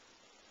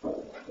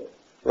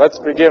Let's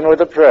begin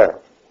with a prayer.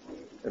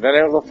 In the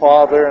name of the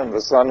Father, and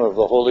the Son, and of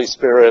the Holy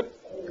Spirit.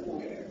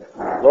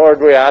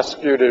 Lord, we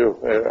ask you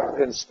to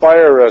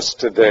inspire us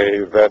today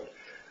that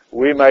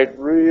we might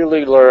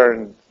really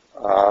learn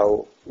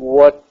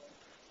what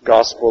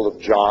Gospel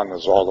of John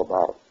is all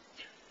about.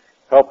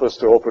 Help us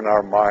to open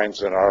our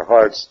minds and our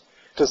hearts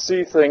to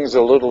see things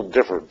a little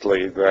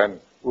differently than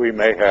we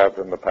may have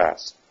in the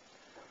past.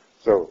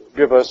 So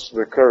give us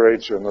the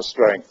courage and the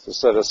strength to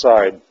set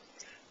aside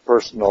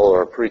personal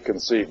or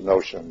preconceived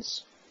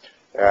notions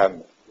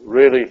and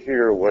really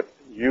hear what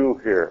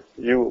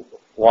you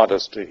want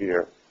us to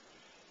hear.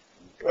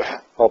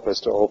 Help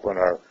us to open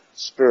our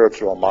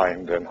spiritual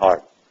mind and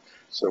heart.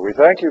 So we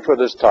thank you for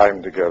this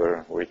time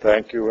together. We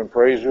thank you and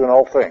praise you in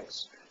all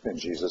things. In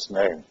Jesus'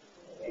 name.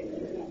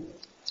 Amen.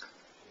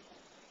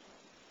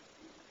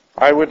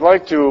 I would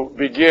like to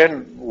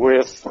begin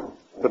with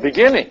the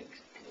beginning.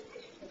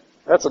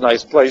 That's a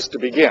nice place to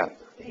begin.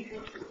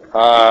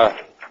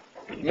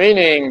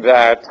 Meaning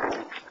that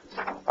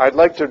I'd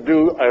like to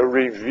do a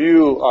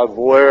review of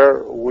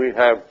where we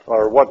have,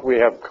 or what we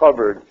have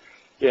covered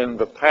in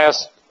the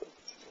past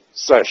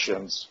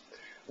sessions.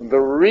 The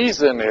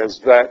reason is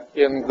that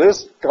in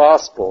this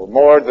gospel,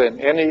 more than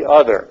any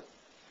other,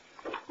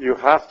 you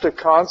have to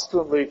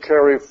constantly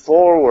carry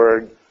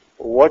forward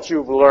what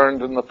you've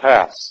learned in the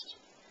past.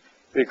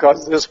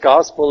 Because this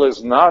gospel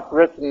is not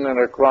written in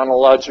a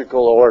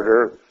chronological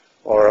order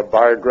or a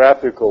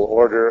biographical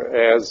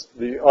order as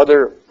the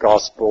other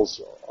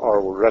gospels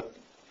are written.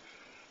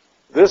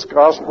 This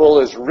gospel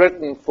is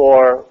written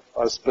for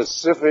a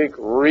specific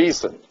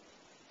reason.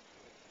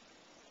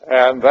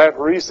 And that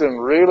reason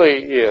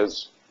really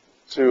is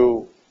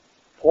to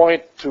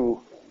point to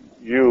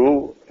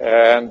you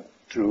and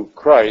to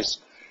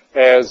Christ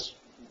as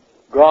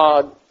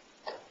God,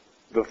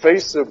 the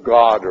face of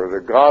God, or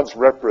the God's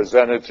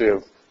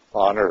representative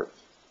on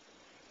earth.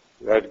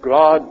 That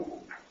God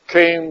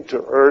came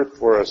to earth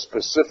for a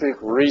specific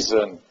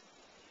reason,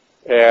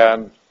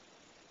 and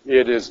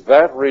it is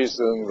that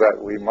reason that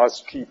we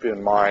must keep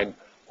in mind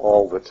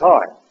all the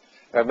time.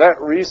 And that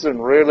reason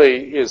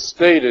really is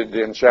stated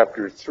in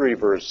chapter 3,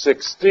 verse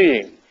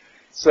 16. It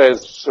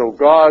says, "So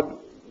God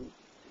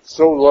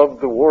so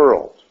loved the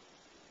world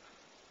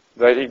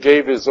that he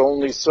gave his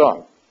only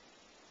Son,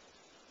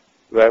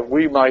 that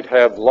we might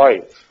have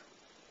life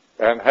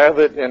and have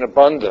it in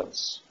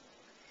abundance."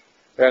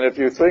 And if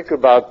you think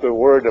about the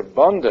word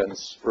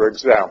abundance, for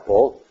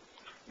example,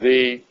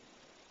 the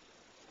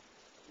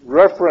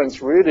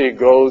reference really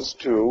goes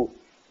to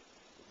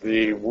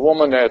the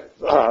woman at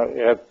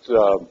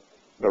the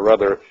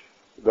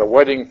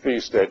wedding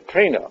feast at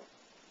Cana,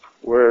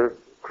 where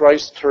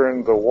Christ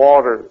turned the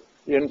water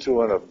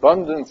into an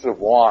abundance of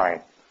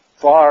wine,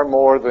 far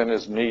more than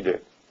is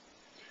needed.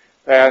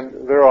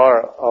 And there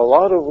are a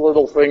lot of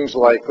little things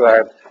like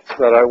that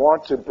that I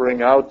want to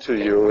bring out to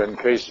you in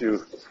case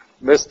you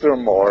missed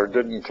them or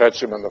didn't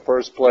catch them in the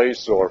first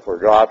place or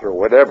forgot or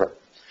whatever.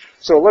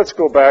 So let's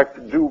go back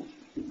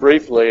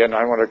briefly, and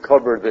I want to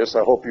cover this.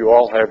 I hope you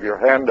all have your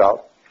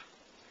handout.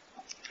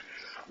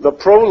 The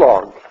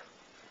prologue.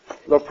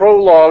 The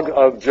prologue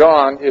of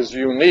John is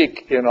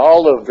unique in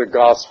all of the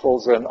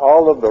Gospels and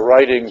all of the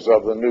writings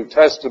of the New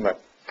Testament.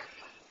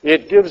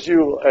 It gives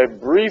you a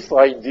brief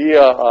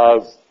idea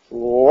of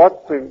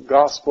what the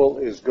Gospel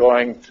is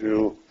going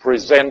to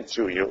present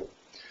to you.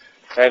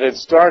 And it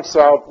starts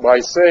out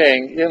by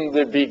saying, "In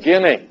the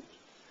beginning,"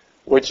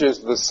 which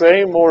is the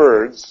same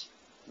words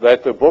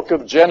that the book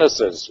of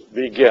Genesis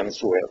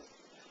begins with.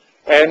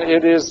 And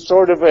it is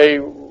sort of a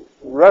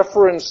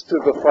reference to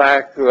the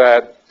fact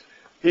that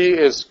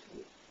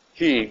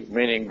he,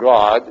 meaning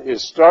God,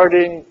 is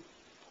starting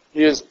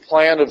his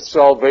plan of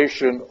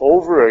salvation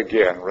over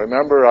again.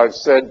 Remember, I've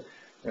said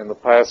in the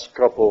past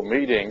couple of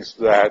meetings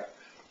that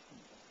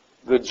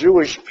the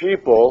Jewish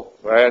people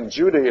and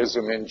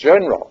Judaism in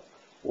general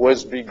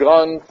was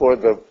begun for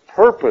the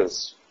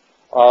purpose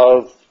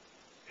of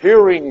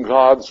hearing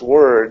God's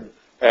word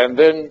and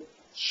then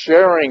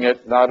sharing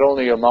it not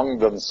only among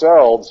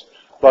themselves,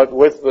 but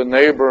with the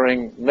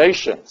neighboring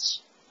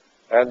nations.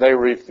 And they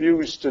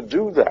refused to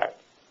do that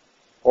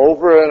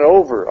over and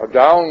over,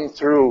 down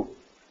through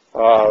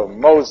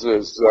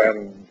Moses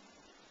and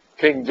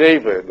King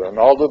David and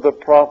all of the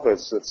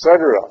prophets,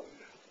 etc.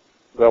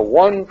 The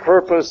one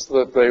purpose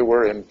that they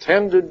were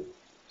intended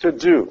to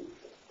do,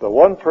 the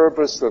one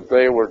purpose that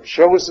they were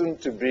chosen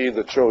to be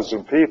the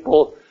chosen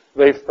people,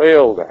 they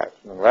failed at.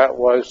 And that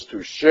was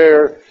to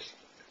share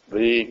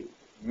the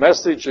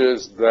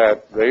messages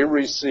that they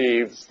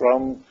received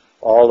from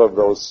all of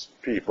those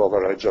people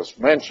that I just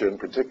mentioned,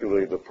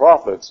 particularly the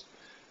prophets,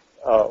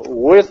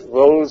 with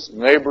those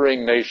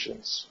neighboring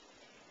nations.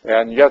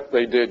 And yet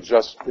they did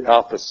just the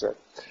opposite.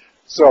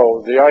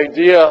 So the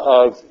idea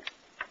of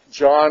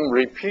John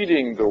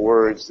repeating the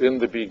words "in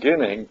the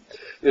beginning"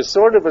 is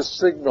sort of a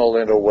signal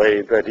in a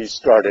way that he's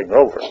starting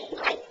over.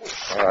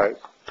 All right?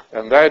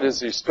 And that is,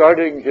 he's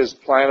starting his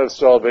plan of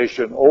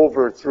salvation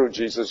over through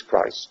Jesus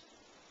Christ.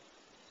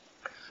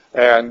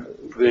 And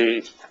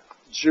the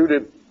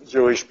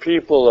Jewish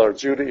people or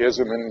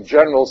Judaism in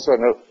general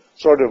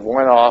sort of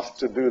went off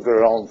to do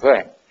their own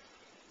thing.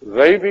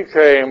 They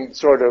became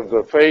sort of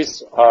the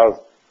face of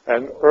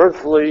an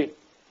earthly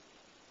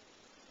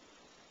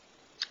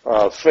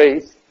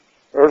faith,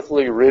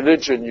 earthly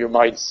religion, you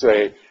might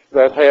say,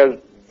 that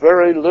had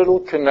very little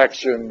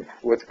connection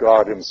with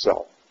God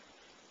himself.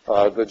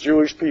 The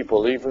Jewish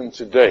people, even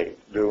today,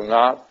 do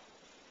not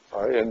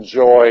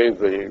enjoy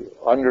the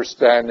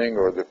understanding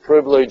or the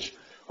privilege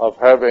of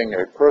having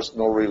a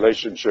personal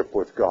relationship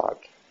with God.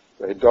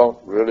 They don't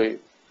really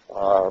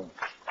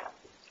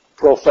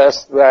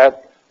profess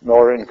that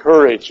nor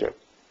encourage it.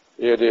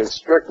 It is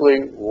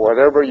strictly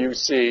whatever you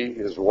see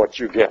is what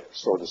you get,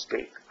 so to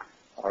speak.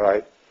 All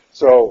right?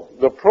 So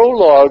the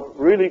prologue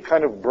really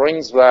kind of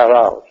brings that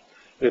out.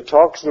 It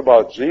talks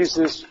about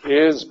Jesus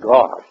is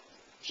God.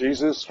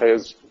 Jesus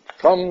has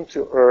come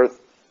to earth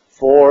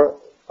for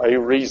a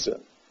reason.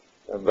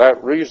 And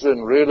that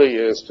reason really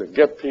is to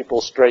get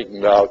people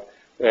straightened out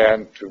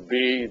and to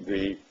be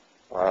the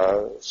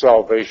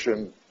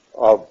salvation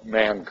of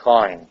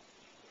mankind.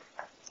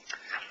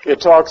 It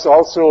talks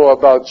also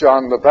about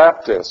John the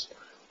Baptist,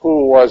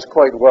 who was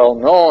quite well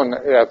known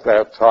at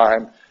that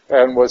time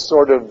and was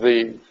sort of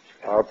the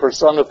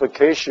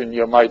personification,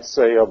 you might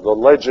say, of the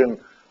legend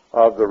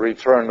of the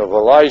return of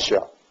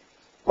Elijah.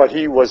 But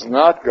he was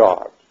not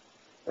God.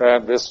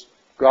 And this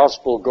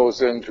gospel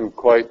goes into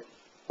quite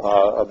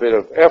a bit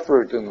of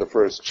effort in the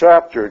first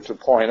chapter to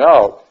point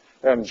out,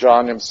 and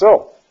John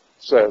himself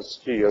says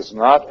he is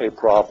not a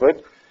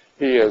prophet,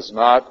 he is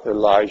not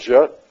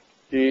Elijah,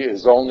 he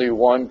is only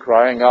one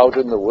crying out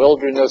in the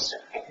wilderness,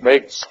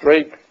 make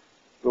straight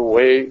the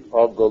way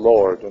of the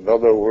Lord. In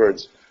other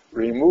words,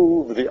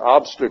 remove the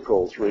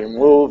obstacles,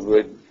 remove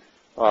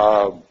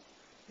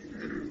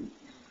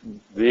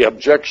the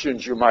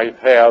objections you might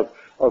have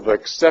of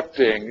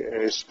accepting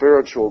a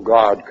spiritual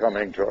God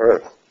coming to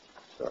earth.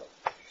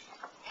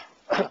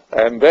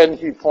 And then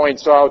he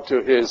points out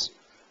to his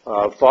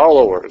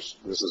followers,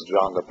 this is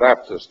John the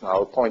Baptist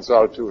now, points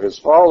out to his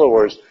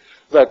followers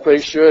that they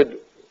should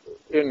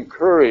be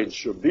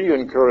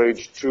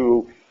encouraged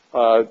to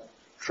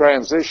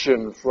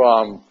transition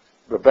from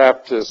the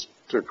Baptist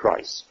to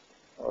Christ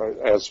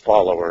as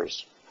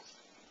followers.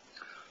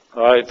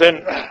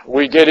 Then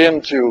we get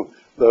into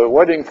the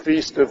wedding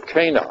feast of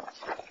Cana.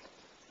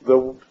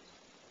 The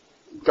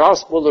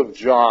Gospel of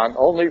John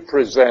only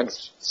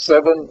presents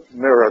 7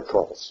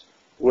 miracles,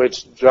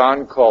 which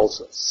John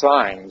calls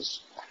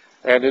signs,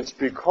 and it's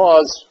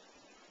because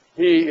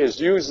he is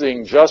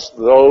using just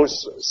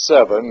those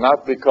 7,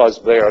 not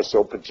because they are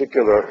so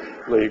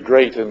particularly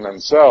great in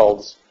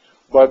themselves,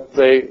 but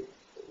they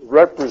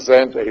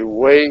represent a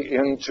way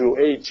into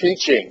a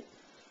teaching.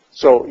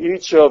 So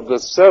each of the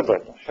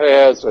 7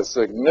 has a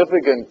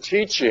significant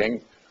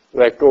teaching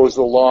that goes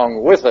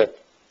along with it.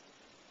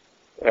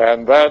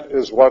 And that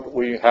is what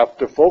we have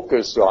to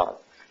focus on.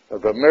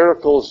 The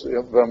miracles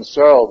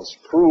themselves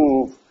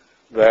prove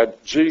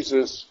that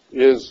Jesus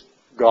is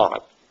God.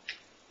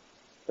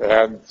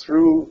 And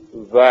through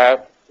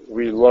that,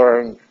 we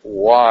learn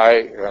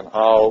why and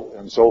how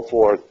and so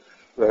forth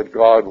that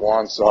God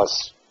wants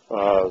us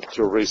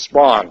to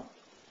respond.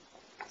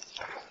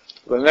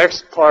 The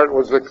next part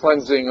was the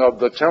cleansing of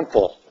the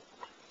temple.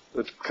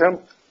 The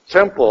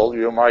temple,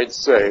 you might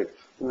say,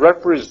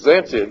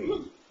 represented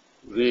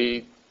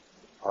the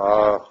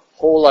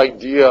whole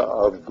idea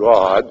of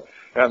God,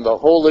 and the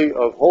Holy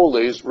of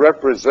Holies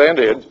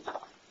represented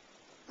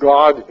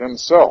God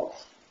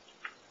himself.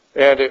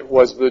 And it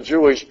was the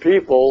Jewish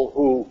people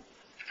who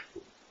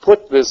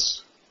put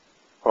this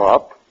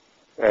up,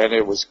 and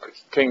it was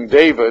King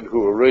David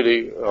who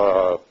really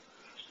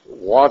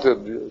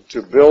wanted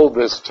to build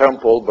this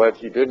temple, but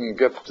he didn't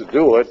get to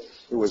do it.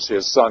 It was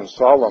his son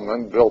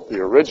Solomon built the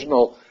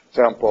original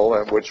temple,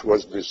 and which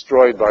was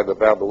destroyed by the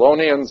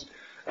Babylonians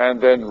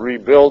and then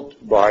rebuilt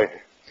by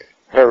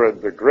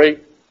Herod the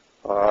Great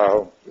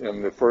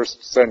in the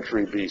 1st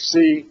century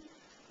BC,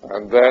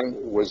 and then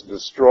was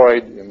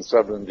destroyed in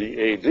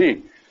 70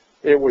 AD.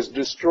 It was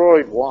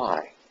destroyed.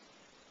 Why?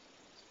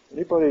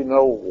 Anybody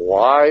know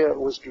why it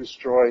was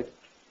destroyed?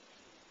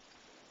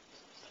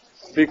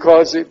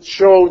 Because it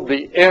showed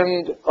the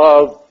end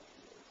of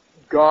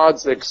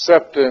God's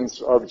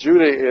acceptance of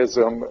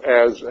Judaism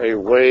as a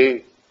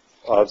way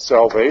of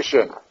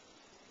salvation.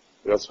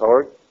 Yes,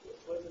 Howard?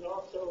 Was it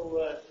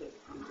also to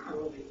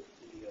destroy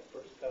the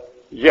first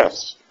covenant?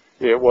 Yes,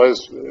 it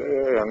was,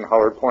 and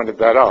Howard pointed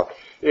that out.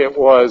 It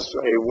was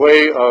a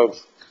way of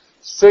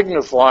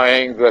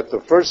signifying that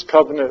the first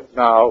covenant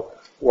now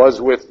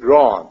was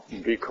withdrawn,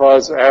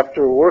 because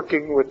after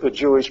working with the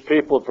Jewish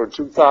people for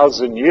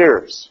 2,000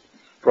 years,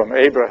 from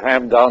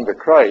Abraham down to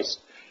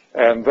Christ,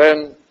 and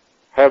then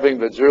having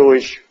the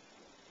Jewish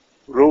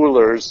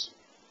rulers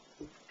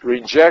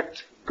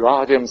reject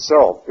God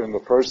himself in the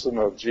person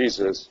of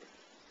Jesus,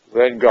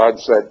 then God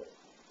said,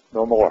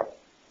 no more.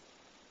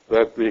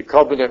 That the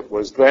covenant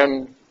was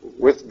then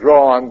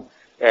withdrawn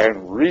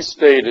and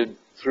restated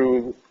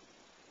through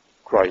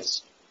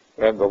Christ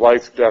and the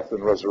life, death,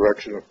 and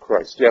resurrection of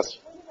Christ. Yes?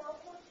 Would it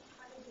also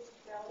kind of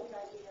dispel the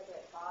idea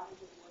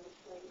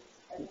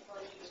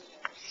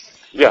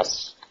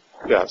Yes,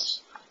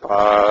 yes.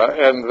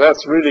 And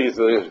that's really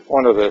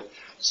one of the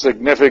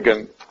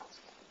significant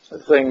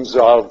things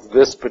of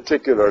this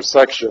particular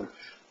section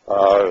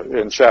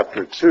in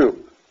chapter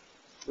 2,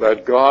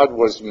 that God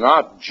was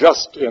not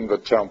just in the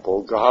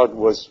temple, God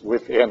was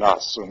within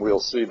us. And we'll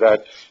see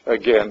that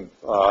again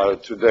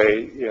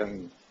today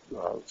in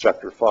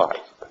chapter 5.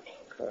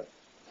 Okay.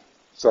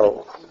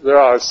 So there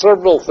are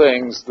several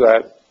things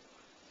that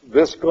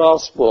this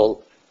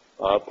gospel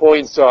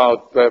points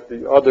out that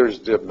the others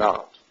did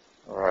not.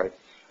 All right.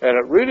 And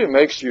it really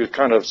makes you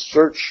kind of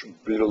search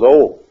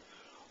below.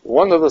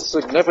 One of the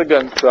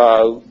significant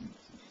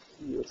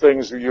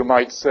things you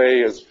might say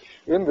is,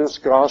 in this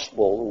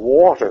gospel,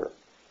 water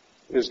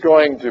is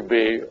going to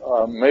be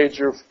a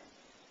major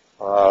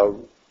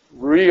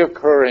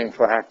reoccurring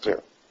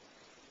factor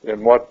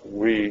in what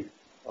we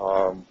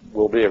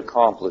will be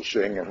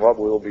accomplishing and what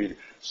we'll be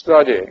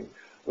studying.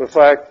 The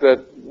fact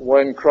that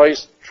when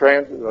Christ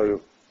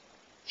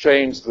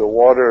changed the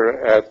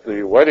water at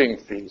the wedding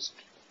feast,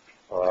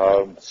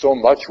 so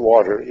much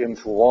water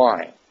into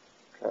wine,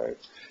 okay,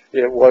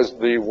 it was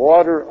the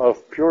water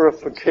of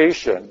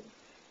purification,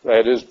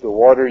 that is, the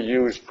water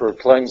used for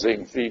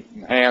cleansing feet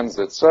and hands,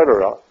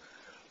 etc.,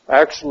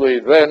 actually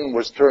then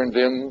was turned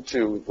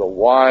into the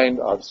wine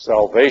of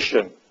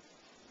salvation.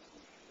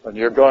 And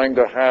you're going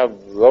to have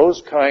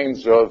those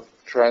kinds of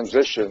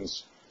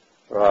transitions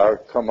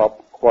come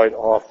up quite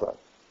often.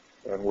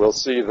 And we'll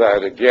see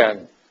that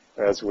again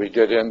as we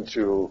get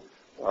into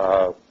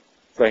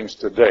things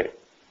today.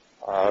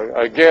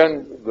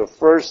 Again, the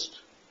first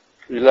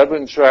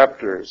 11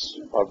 chapters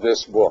of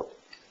this book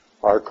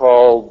are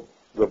called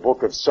the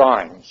Book of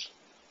Signs,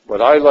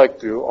 but I like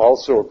to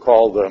also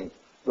call them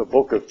the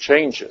Book of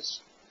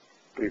Changes,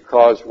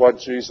 because what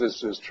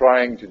Jesus is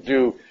trying to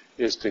do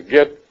is to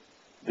get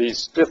these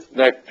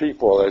stiff-necked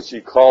people, as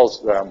he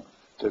calls them,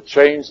 to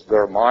change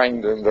their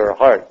mind and their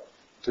heart,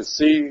 to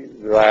see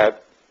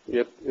that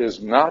it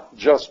is not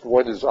just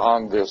what is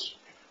on this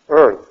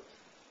earth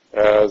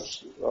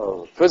as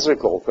a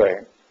physical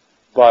thing,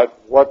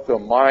 but what the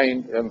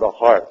mind and the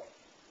heart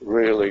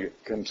really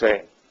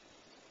contain.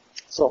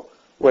 So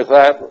with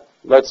that,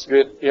 let's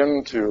get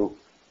into,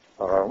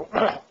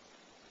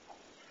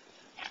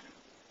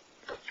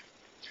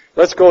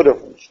 let's go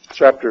to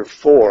chapter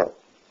 4.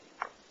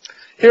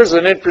 Here's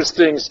an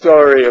interesting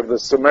story of the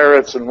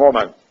Samaritan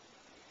woman.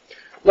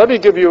 Let me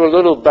give you a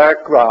little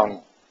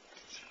background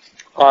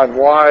on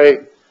why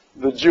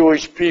the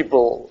Jewish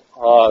people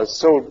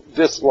so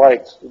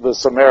disliked the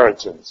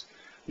Samaritans.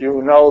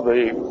 You know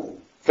the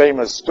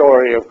famous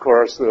story, of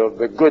course, of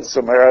the Good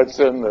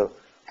Samaritan, the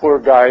poor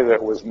guy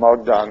that was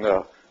mugged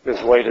on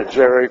his way to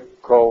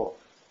Jericho.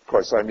 Of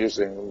course, I'm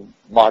using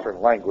modern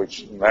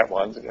language in that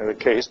one in the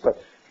case,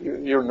 but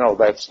you know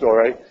that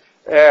story.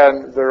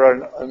 And there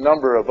are a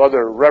number of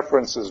other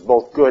references,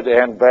 both good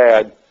and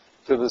bad,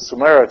 to the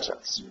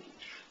Samaritans.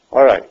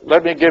 All right,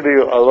 let me give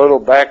you a little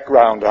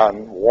background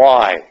on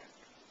why.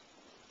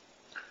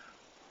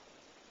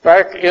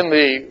 Back in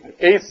the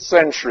 8th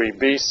century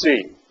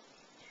BC,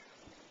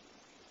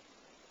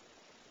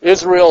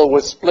 Israel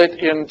was split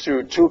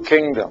into two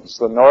kingdoms,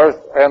 the north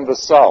and the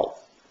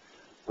south.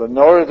 The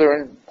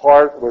northern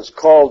part was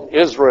called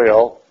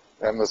Israel,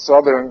 and the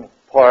southern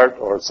part,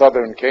 or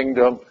southern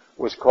kingdom,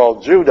 was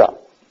called Judah.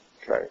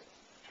 Okay.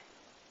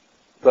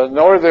 The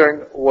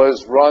northern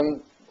was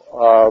run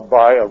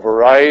by a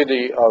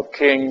variety of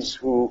kings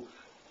who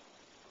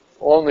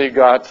only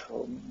got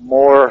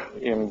more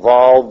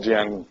involved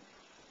in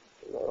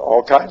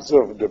all kinds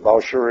of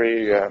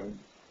debauchery and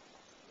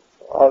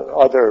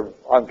other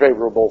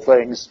unfavorable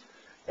things.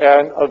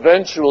 And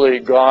eventually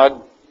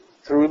God,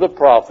 through the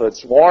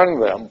prophets,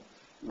 warned them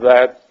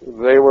that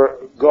they were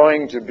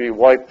going to be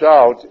wiped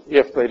out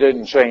if they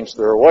didn't change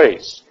their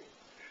ways.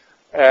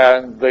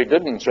 And they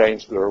didn't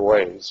change their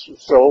ways.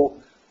 So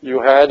you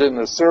had an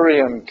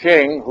Assyrian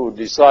king who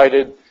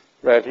decided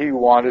that he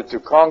wanted to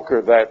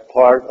conquer that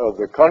part of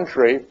the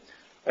country.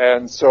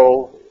 And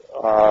so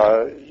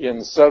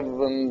in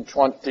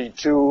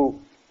 722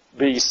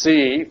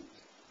 BC,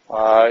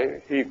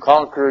 he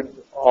conquered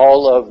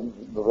all of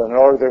the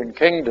northern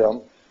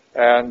kingdom.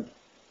 And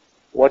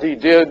what he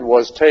did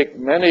was take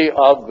many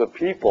of the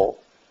people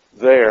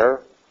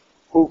there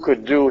who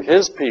could do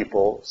his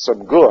people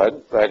some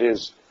good, that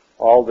is,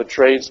 all the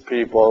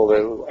tradespeople,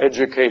 the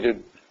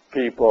educated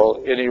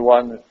people,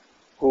 anyone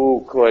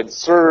who could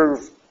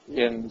serve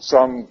in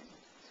some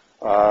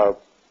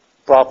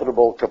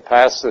profitable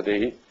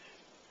capacity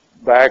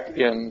back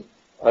in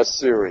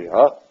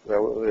Assyria,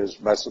 that is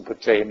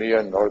Mesopotamia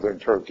and northern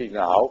Turkey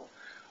now.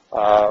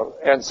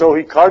 And so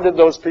he carted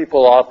those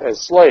people off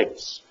as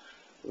slaves.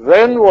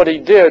 Then what he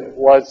did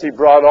was he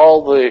brought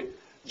all the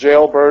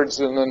jailbirds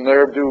and the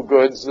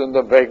ne'er-do-goods and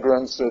the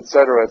vagrants,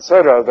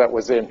 etc., that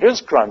was in his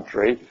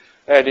country,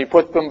 and he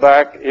put them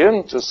back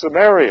into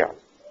Samaria.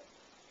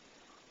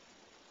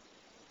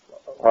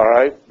 All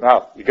right,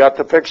 now, you got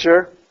the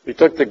picture? He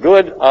took the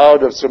good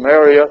out of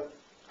Samaria,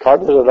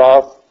 carted it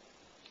off,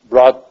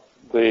 brought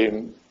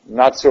the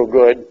not so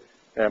good,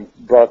 and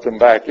brought them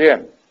back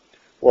in.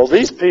 Well,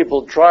 these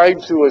people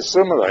tried to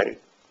assimilate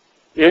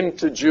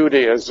into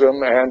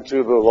Judaism and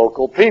to the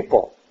local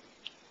people,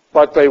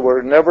 but they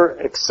were never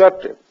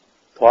accepted.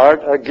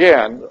 Part,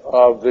 again,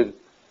 of the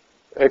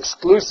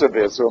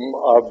exclusivism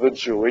of the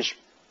Jewish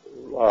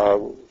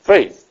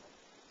faith.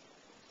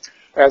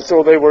 And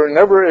so they were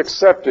never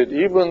accepted,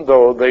 even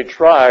though they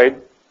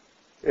tried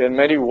in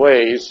many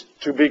ways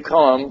to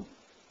become,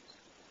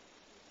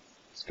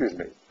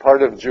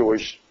 part of the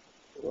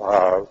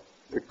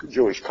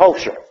Jewish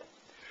culture.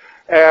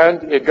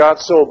 And it got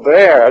so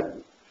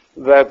bad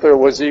that there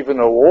was even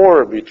a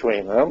war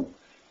between them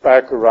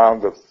back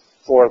around the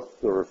 4th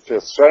or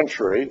 5th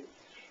century,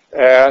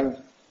 and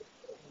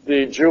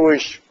the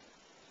Jewish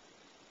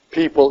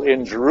people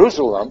in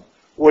Jerusalem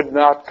would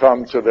not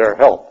come to their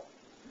help.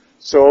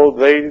 So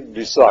they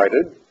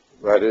decided,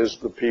 that is,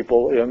 the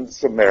people in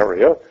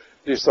Samaria,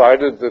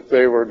 decided that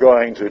they were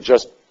going to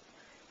just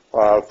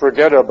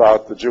forget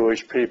about the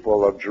Jewish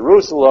people of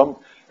Jerusalem,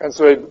 and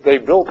so they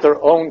built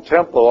their own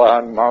temple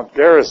on Mount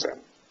Gerizim.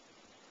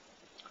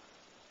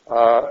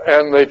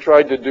 And they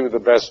tried to do the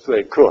best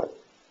they could.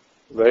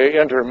 They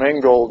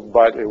intermingled,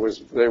 but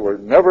they were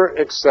never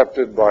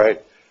accepted by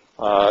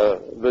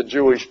the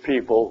Jewish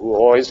people, who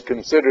always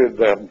considered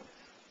them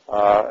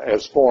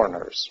as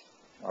foreigners.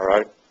 All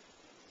right?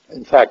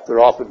 In fact, they're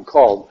often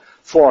called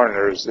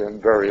foreigners in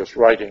various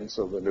writings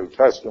of the New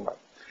Testament.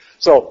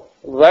 So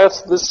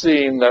that's the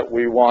scene that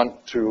we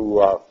want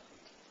to,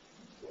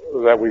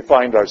 that we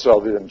find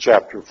ourselves in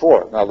chapter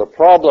 4. Now, the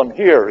problem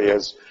here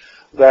is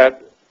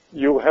that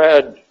you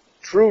had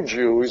true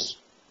Jews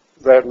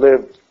that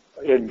lived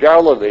in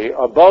Galilee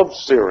above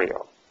Syria,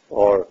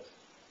 or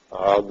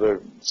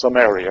the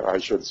Samaria, I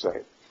should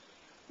say.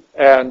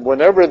 And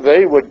whenever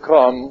they would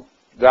come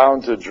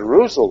down to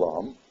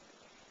Jerusalem,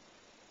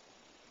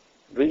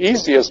 the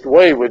easiest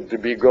way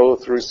would be go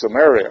through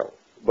Samaria,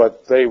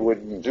 but they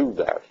wouldn't do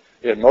that.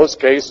 In most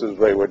cases,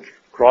 they would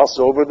cross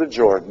over the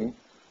Jordan,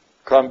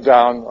 come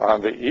down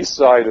on the east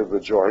side of the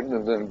Jordan,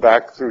 and then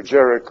back through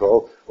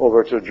Jericho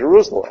over to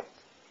Jerusalem,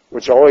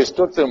 which always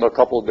took them a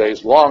couple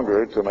days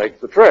longer to make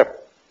the trip.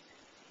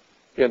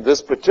 In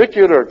this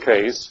particular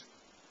case,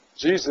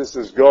 Jesus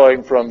is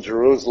going from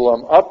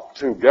Jerusalem up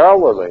to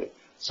Galilee.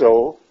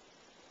 So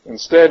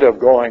instead of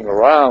going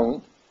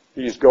around,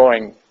 he's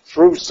going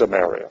through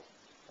Samaria.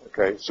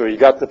 Okay, so you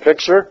got the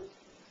picture?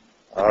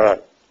 All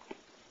right.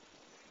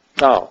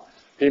 Now,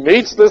 he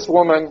meets this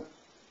woman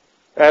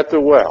at the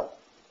well.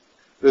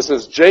 This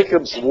is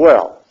Jacob's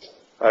well.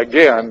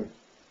 Again,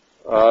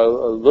 a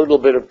little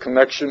bit of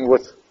connection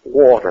with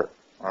water.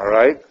 All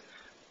right?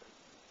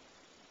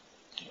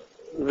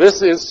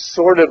 This is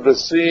sort of the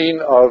scene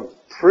of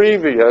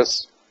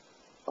previous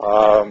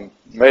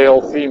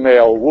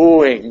male-female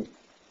wooing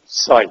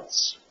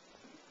sites.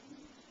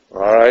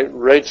 All right?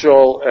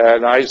 Rachel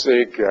and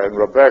Isaac and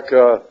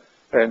Rebekah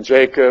and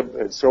Jacob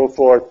and so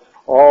forth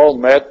all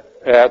met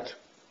at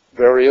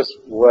various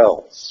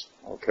wells.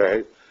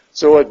 Okay?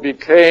 So it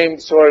became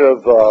sort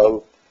of a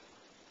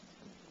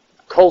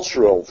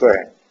cultural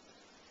thing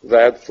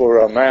that for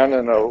a man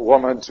and a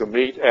woman to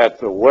meet at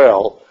the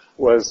well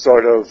was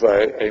sort of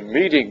a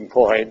meeting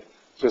point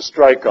to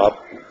strike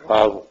up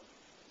a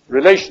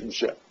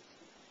relationship.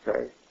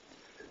 Okay?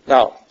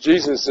 Now,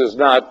 Jesus is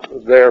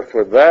not there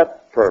for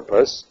that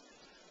purpose,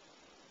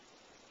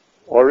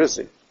 or is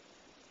he?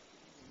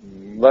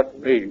 Let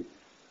me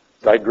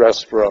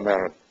digress for a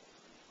minute.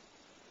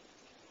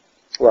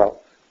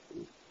 Well,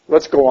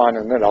 let's go on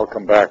and then I'll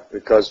come back,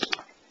 because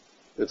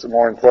it's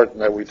more important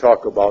that we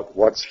talk about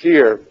what's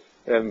here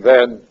and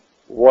then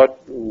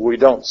what we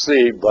don't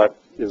see but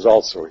is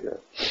also here.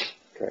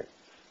 Okay.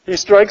 He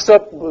strikes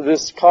up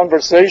this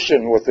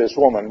conversation with this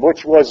woman,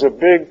 which was a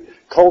big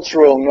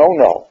cultural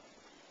no-no.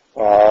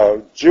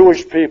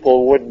 Jewish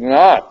people would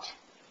not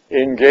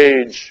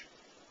engage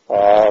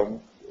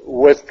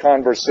with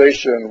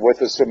conversation with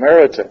a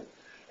Samaritan.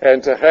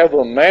 And to have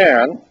a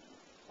man,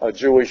 a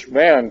Jewish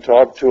man,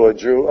 talk to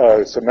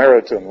a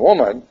Samaritan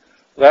woman,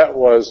 that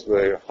was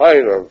the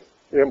height of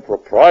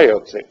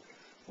impropriety.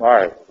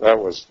 That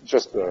was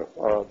just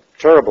a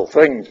terrible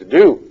thing to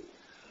do.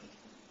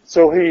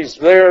 So he's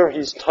there,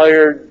 he's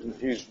tired,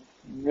 he's,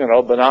 been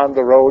on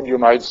the road, you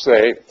might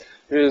say.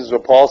 His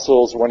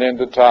apostles went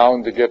into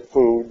town to get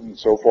food and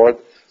so forth.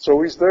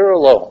 So he's there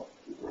alone.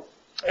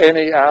 And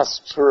he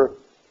asks her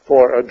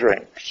for a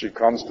drink. She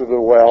comes to the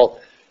well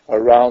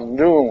around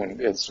noon,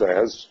 it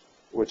says,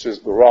 which is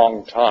the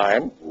wrong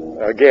time,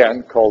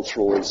 again,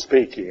 culturally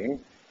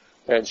speaking.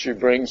 And she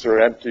brings her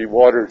empty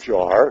water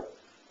jar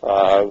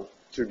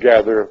to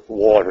gather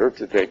water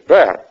to take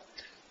back.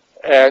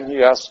 And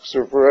he asks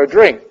her for a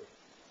drink.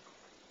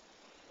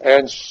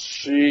 And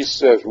she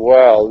says,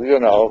 well,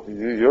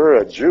 you're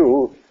a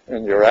Jew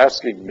and you're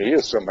asking me,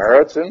 a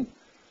Samaritan?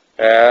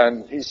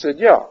 And he said,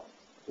 yeah.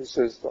 He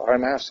says,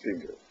 I'm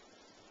asking you.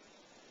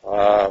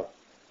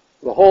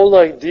 The whole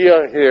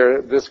idea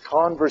here, this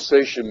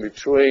conversation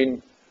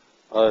between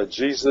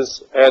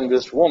Jesus and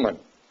this woman,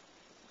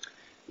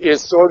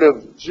 is sort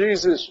of,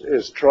 Jesus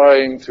is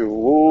trying to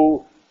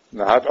woo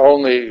not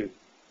only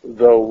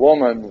the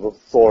woman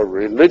for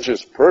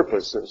religious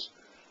purposes,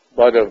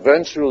 but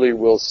eventually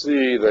we'll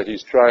see that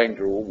he's trying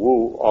to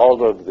woo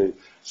all of the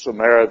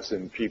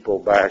Samaritan people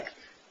back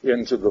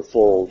into the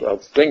fold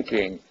of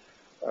thinking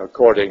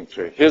according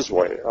to his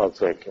way of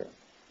thinking.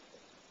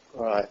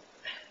 All right.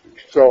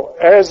 So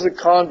as the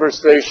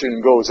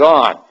conversation goes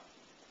on,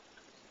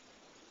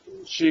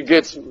 she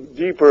gets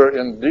deeper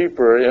and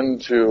deeper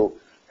into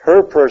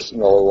her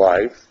personal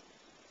life,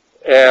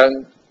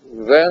 and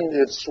then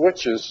it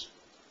switches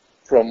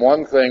from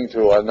one thing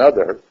to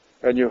another,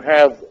 and you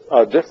have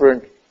a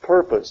different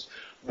purpose.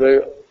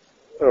 The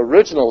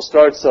original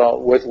starts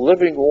out with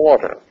living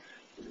water.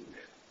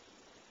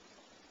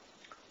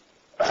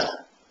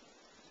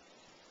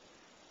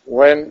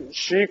 When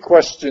she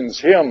questions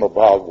him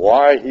about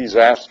why he's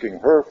asking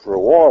her for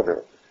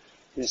water,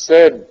 he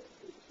said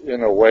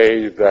in a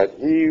way that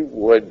he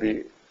would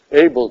be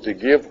able to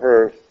give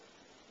her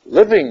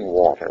living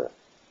water.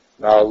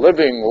 Now,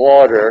 living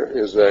water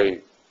is a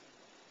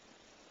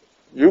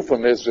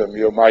euphemism,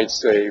 you might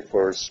say,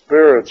 for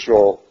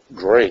spiritual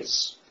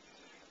grace.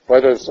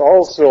 But it's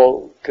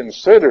also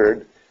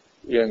considered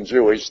in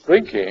Jewish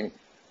thinking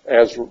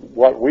as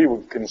what we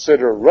would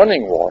consider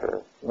running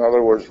water. In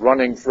other words,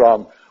 running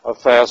from a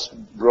fast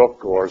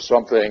brook or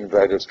something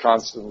that is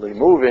constantly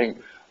moving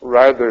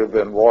rather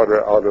than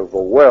water out of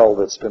a well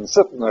that's been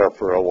sitting there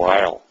for a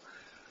while.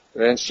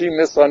 And she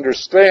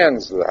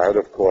misunderstands that,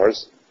 of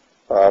course.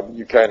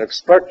 You can't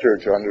expect her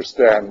to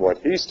understand what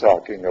he's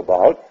talking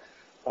about.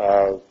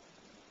 So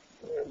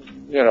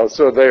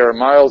they are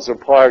miles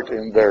apart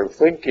in their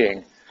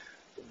thinking,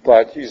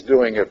 but he's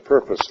doing it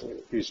purposely.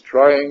 He's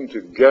trying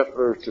to get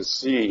her to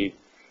see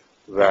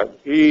that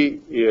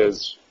he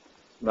is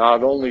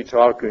not only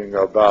talking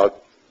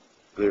about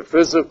the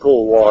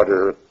physical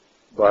water,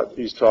 but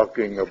he's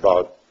talking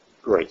about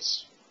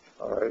grace.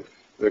 All right?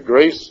 The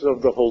grace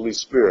of the Holy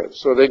Spirit.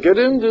 So they get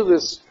into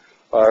this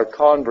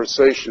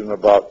conversation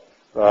about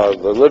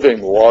the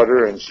living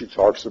water, and she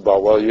talks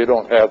about, well, you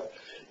don't have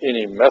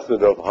any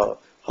method of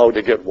how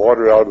to get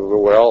water out of the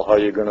well, how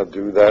you're going to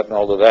do that, and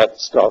all of that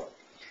stuff.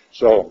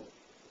 So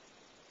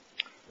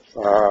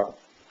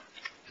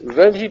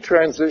then he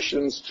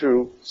transitions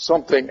to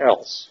something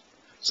else.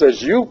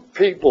 Says, you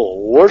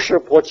people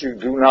worship what you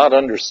do not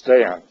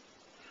understand.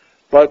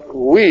 But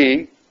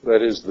we,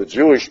 that is the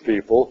Jewish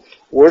people,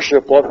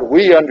 worship what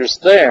we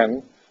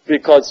understand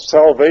because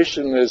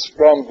salvation is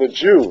from the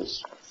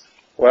Jews.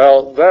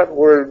 Well, that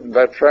word,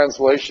 that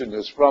translation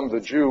is from the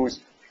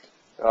Jews,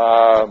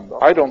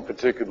 I don't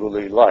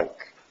particularly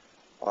like.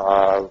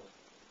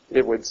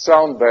 It would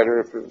sound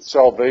better if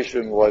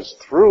salvation was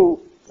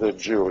through the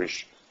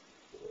Jewish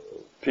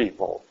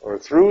people or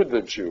through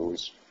the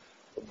Jews,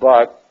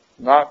 but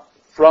not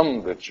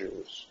from the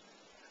Jews.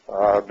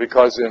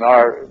 Because in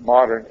our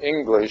modern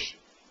English,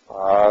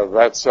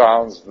 that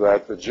sounds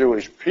that the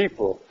Jewish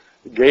people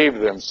gave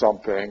them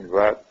something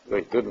that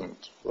they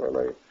didn't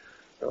really.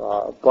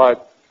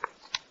 But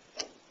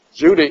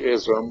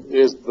Judaism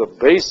is the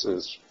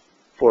basis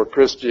for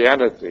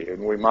Christianity,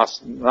 and we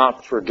must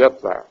not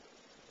forget that.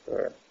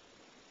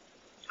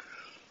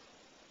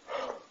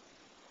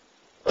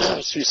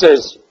 She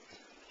says,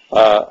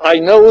 I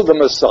know the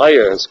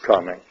Messiah is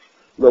coming,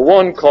 the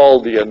one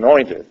called the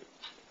Anointed.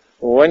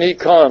 When he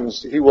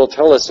comes, he will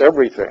tell us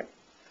everything.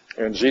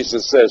 And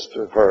Jesus says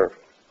to her,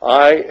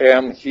 I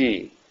am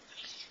he.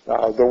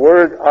 Now, the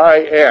word I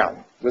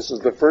am, this is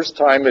the first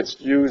time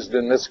it's used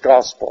in this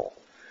gospel.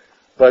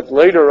 But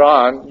later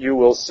on, you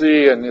will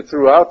see, and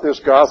throughout this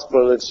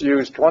gospel, it's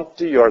used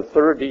 20 or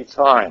 30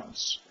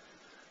 times.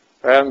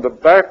 And the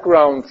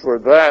background for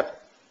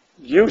that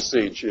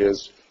usage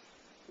is,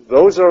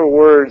 those are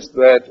words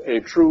that a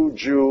true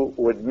Jew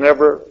would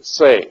never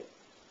say,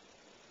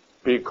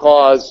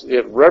 because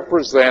it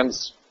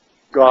represents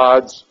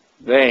God's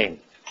name.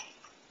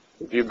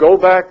 If you go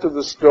back to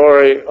the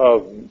story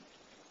of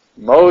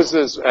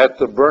Moses at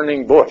the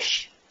burning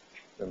bush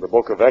in the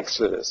book of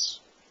Exodus,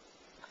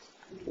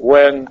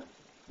 when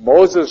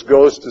Moses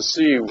goes to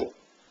see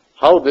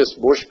how this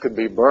bush could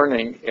be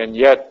burning and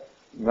yet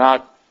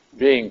not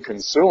being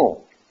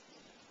consumed,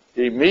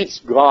 he meets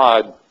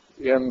God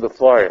in the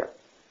fire.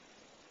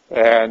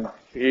 And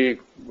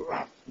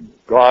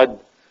God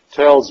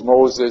tells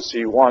Moses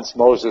he wants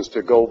Moses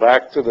to go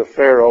back to the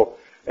Pharaoh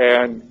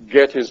and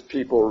get his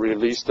people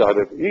released out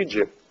of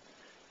Egypt.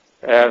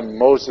 And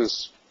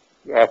Moses,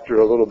 after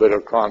a little bit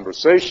of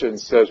conversation,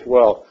 says,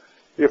 well,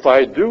 if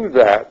I do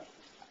that,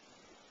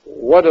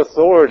 what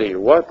authority,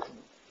 what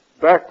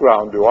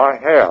background do I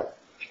have?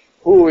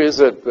 Who is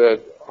it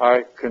that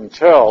I can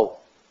tell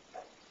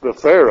the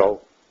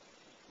Pharaoh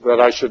that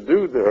I should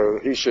do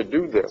this, he should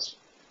do this?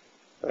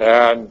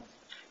 And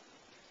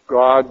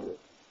God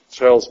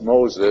tells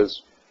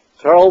Moses,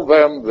 tell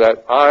them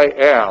that I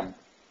am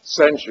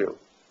sent you.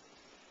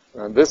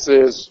 And this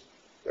is,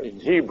 in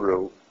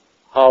Hebrew,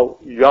 how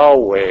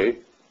Yahweh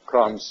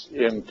comes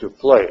into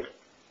play.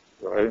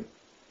 Right?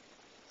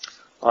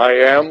 I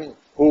am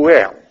who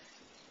am.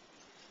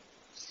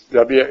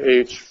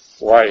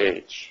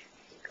 W-H-Y-H.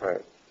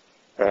 Okay.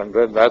 And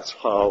then that's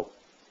how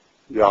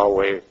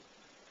Yahweh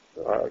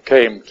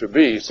came to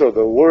be. So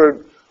the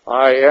word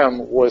I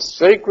am was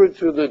sacred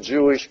to the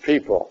Jewish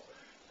people.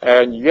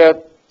 And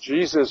yet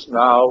Jesus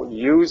now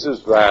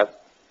uses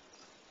that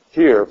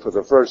here for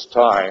the first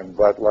time,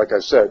 but like I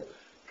said,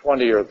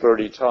 20 or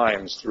 30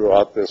 times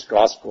throughout this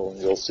gospel,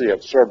 and you'll see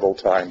it several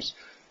times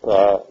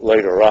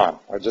later on.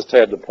 I just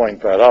had to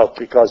point that out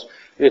because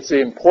it's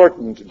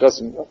important. It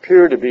doesn't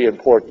appear to be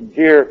important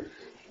here,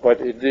 but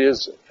it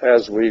is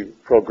as we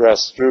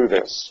progress through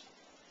this.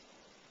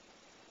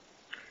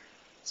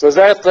 So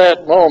at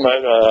that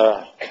moment,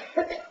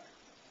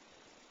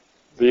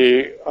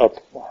 the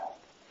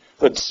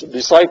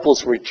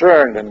disciples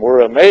returned and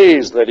were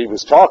amazed that he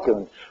was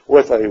talking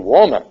with a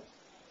woman,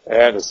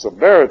 and a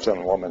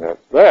Samaritan woman at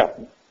that.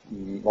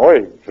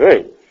 Oy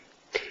vey.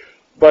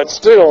 But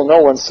still no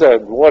one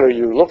said, "What are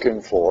you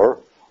looking for?"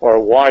 or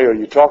 "Why are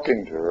you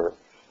talking to her?"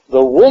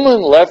 The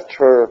woman left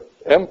her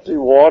empty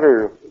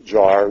water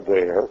jar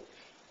there.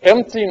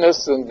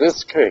 Emptiness in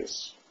this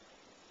case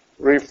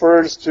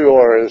refers to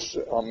or is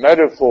a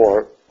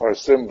metaphor or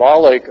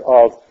symbolic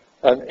of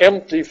an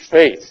empty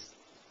faith.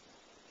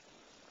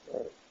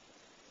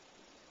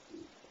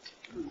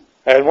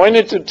 And went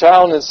into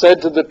town and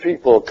said to the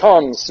people,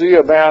 "Come, see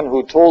a man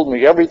who told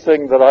me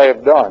everything that I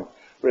have done."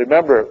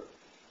 Remember,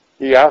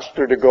 he asked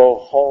her to go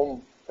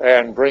home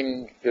and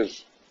bring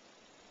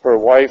her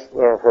wife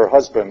or her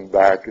husband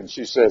back, and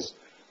she says,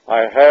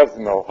 "I have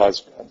no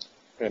husband."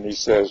 And he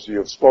says,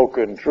 "You've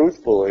spoken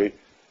truthfully.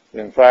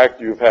 In fact,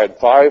 you've had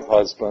 5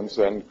 husbands,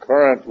 and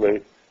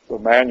currently the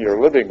man you're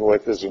living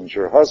with isn't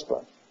your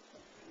husband."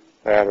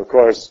 And of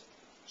course,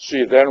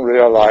 she then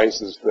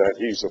realizes that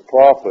he's a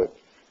prophet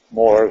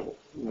more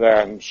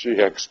than she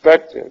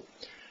expected.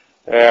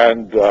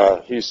 And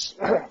he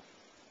says,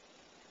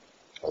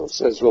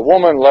 "The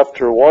woman left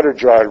her water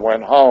jar and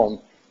went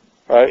home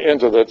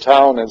into the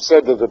town and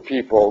said to the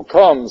people,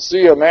 'Come,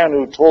 see a man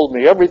who told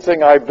me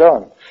everything I've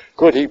done.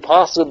 Could he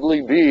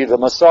possibly be the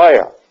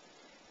Messiah?'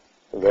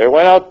 They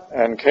went out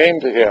and came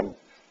to him.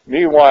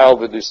 Meanwhile,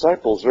 the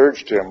disciples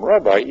urged him,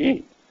 'Rabbi,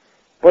 eat.'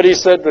 But he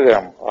said to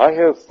them, 'I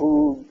have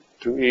food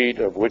to eat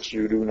of which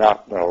you do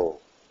not know.'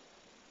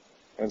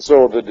 And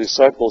so the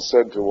disciples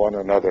said to one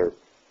another,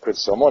 'Could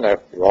someone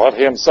have brought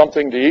him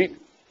something to eat?'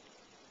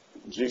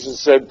 Jesus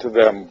said to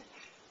them,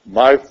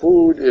 'My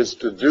food is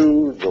to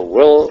do the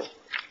will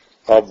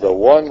of the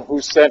one who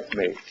sent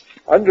me.'"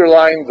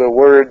 Underline the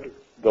word,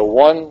 "the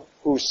one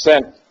who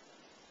sent,"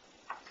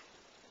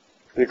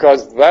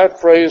 because that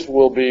phrase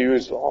will be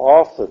used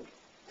often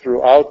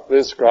throughout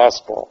this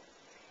gospel.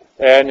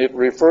 And it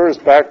refers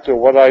back to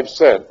what I've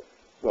said,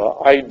 the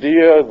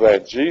idea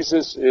that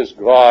Jesus is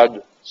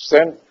God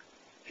sent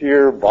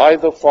here by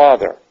the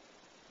Father.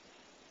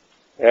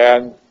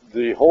 And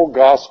the whole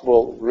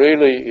gospel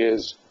really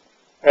is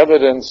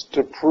evidence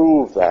to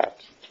prove that.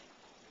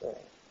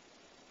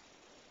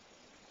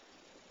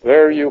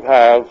 There you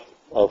have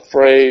a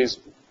phrase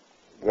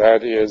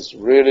that is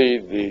really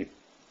the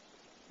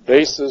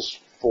basis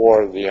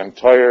for the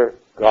entire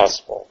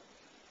gospel.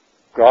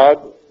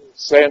 God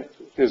sent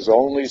his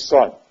only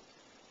Son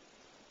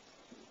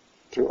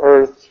to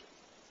earth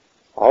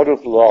out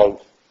of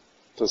love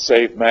to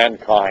save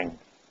mankind.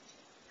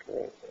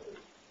 Okay.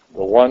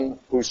 The one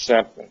who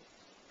sent me.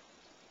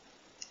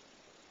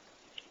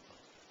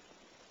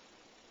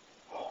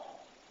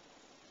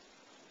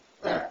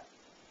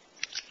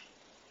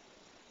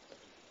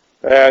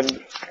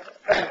 And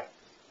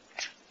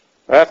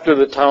after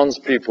the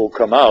townspeople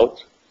come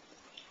out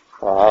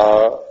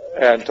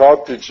and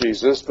talk to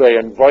Jesus, they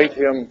invite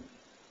him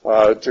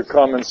to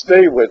come and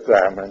stay with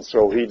them. And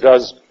so he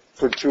does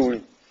for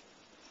 2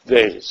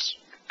 days.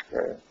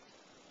 Okay.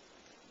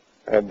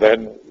 And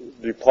then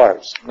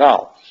departs.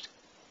 Now,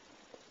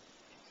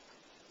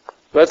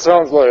 that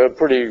sounds like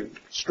pretty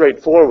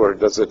straightforward,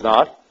 does it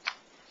not?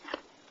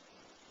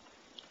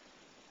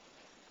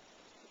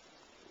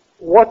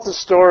 What the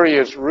story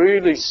is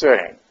really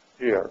saying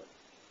here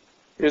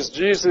is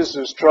Jesus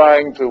is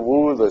trying to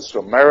woo the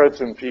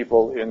Samaritan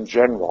people in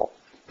general.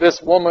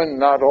 This woman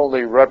not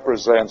only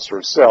represents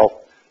herself,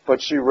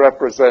 but she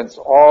represents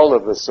all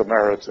of the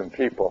Samaritan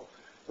people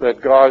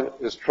that God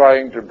is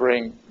trying to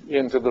bring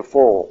into the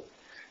fold.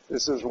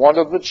 This is one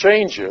of the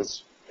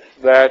changes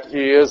that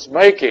he is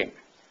making.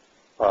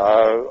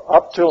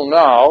 Up till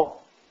now,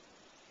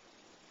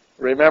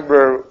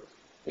 remember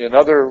in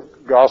other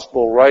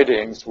gospel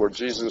writings where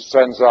Jesus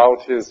sends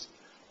out his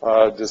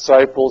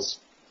disciples,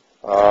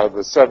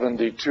 the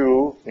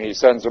 72, and he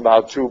sends them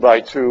out 2 by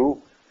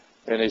 2,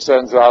 and he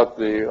sends out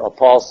the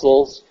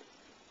apostles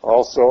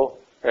also,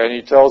 and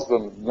he tells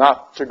them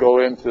not to go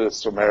into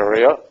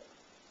Samaria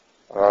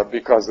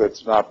because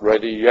it's not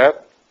ready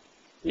yet.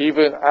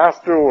 Even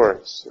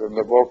afterwards, in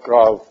the book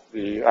of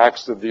the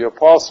Acts of the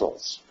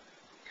Apostles,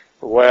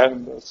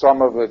 when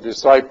some of the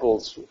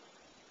disciples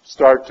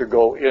start to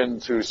go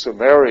into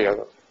Samaria,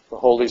 the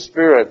Holy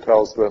Spirit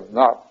tells them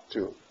not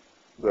to.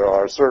 There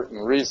are certain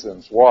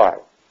reasons why.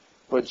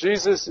 But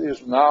Jesus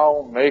is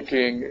now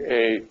making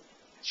a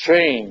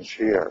change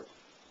here,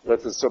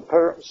 that the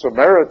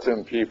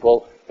Samaritan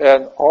people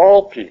and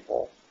all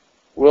people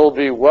will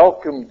be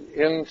welcomed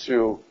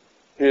into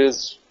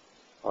his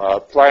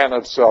plan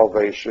of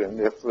salvation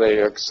if they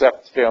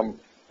accept him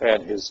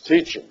and his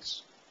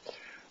teachings.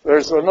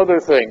 There's another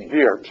thing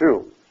here,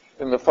 too,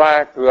 in the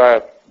fact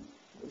that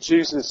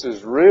Jesus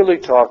is really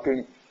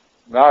talking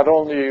not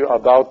only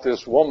about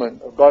this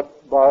woman, but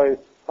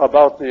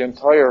about the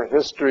entire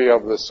history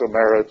of the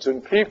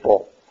Samaritan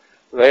people.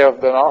 They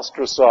have been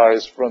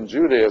ostracized from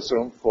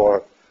Judaism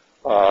for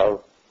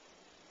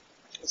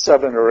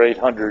 700 or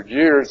 800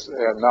 years,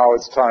 and now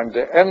it's time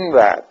to end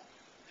that.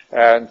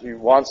 And he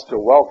wants to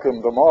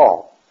welcome them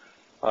all.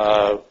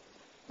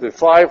 The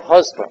 5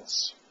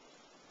 husbands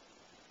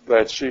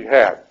that she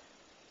had,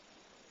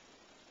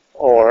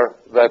 or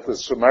that the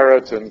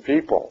Samaritan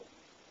people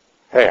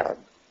had,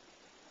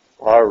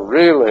 are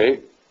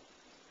really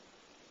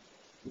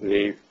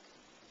the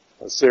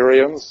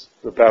Assyrians,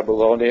 the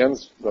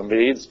Babylonians, the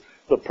Medes,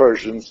 the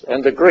Persians,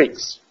 and the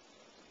Greeks.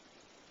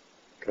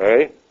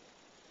 Okay?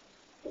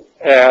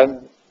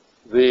 And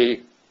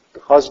the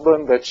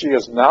husband that she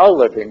is now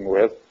living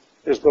with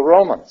is the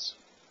Romans.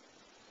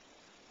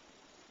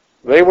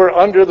 They were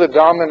under the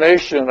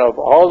domination of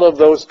all of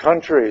those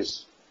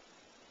countries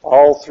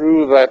all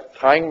through that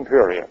time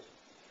period.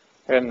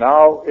 And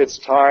now it's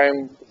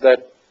time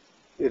that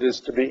it is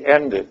to be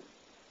ended.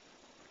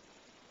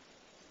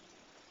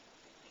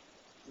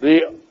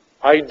 The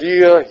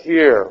idea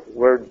here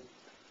where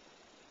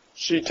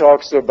she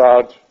talks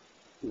about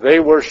they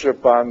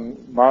worship on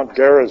Mount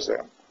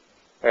Gerizim,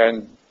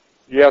 and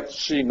yet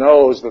she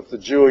knows that the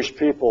Jewish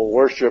people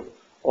worship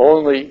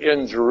only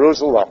in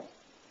Jerusalem.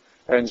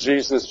 And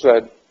Jesus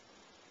said,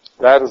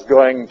 that is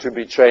going to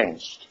be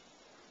changed.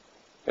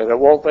 And it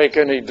won't make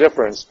any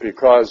difference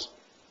because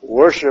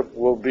worship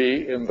will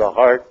be in the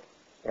heart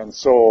and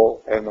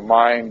soul and the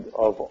mind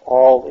of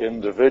all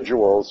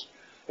individuals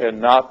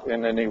and not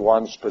in any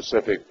one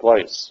specific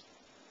place.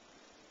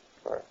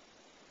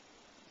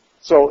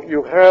 So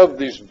you have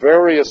these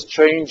various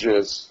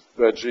changes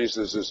that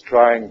Jesus is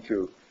trying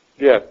to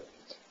get,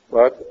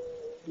 but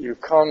you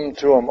come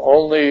to them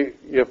only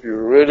if you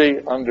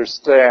really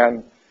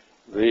understand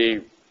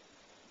the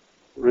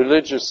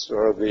religious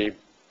or the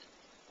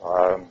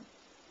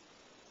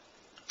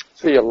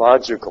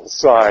theological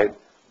side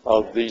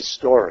of these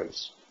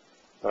stories.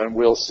 And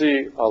we'll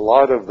see a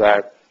lot of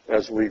that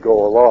as we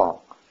go along.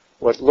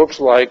 What looks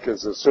like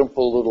is a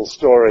simple little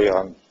story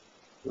on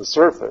the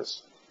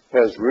surface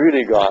has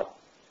really got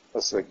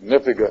a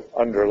significant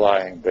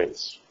underlying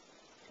base.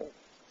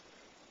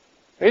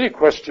 Any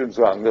questions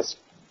on this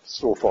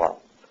so far?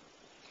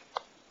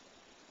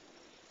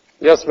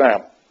 Yes,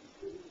 ma'am.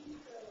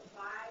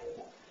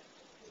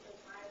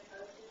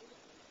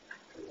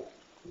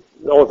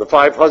 Oh, the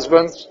 5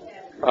 husbands?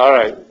 All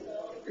right.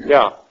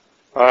 Yeah.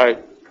 All right.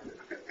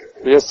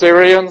 The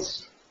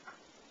Assyrians,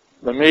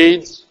 the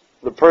Medes,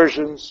 the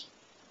Persians,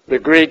 the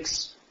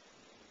Greeks,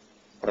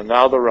 and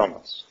now the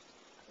Romans.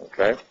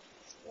 Okay?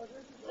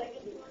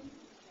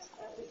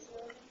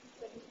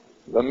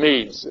 The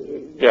Medes,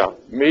 yeah.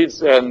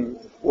 Medes and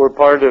were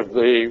part of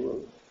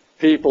the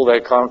people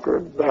that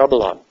conquered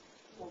Babylon.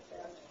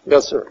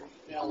 Yes, sir.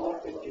 Now,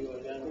 what could you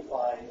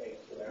identify a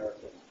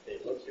Samaritan? They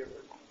look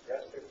different,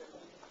 dress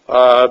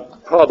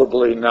different?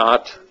 Probably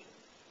not.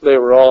 They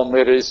were all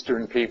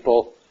Mid-Eastern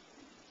people.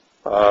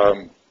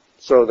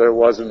 So there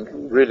wasn't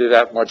really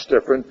that much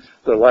different.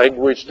 The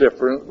language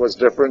was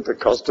different. The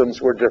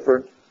customs were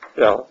different.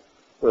 Yeah.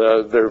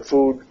 Their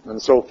food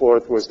and so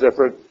forth was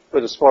different.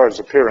 But as far as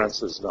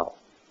appearances, no.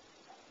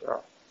 Yeah.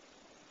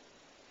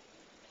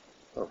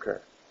 Okay.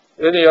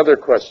 Any other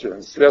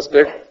questions? Yes,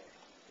 Dick?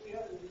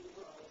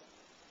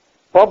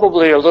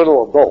 Probably a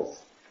little of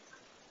both.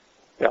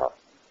 Yeah.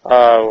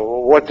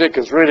 What Dick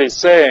is really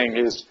saying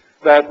is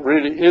that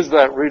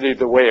really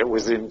the way it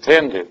was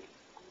intended?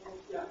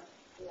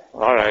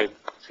 All right.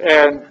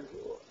 And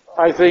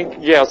I think,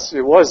 yes,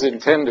 it was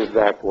intended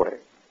that way.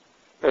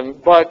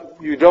 But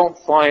you don't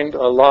find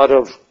a lot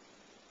of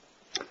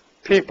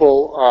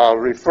people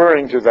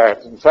referring to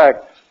that. In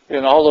fact,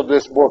 in all of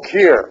this book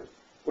here,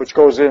 which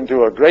goes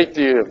into a great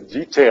deal of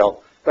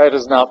detail, that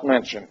is not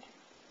mentioned.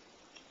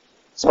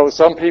 So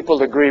some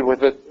people agree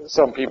with it,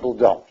 some people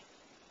don't.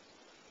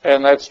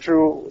 And that's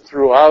true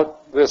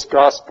throughout this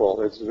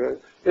gospel.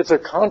 It's a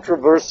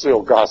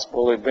controversial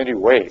gospel in many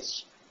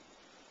ways.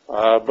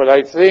 But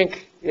I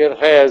think it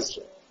has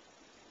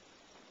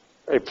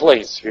a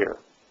place here.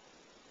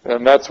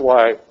 And that's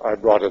why I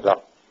brought it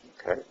up.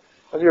 Okay?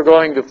 And you're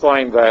going to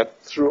find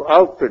that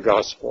throughout the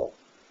gospel.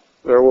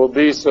 There will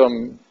be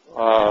some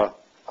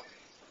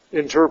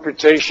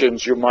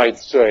interpretations, you might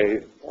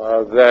say,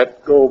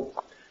 that go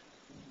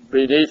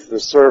beneath the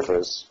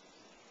surface.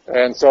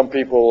 And some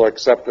people will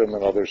accept them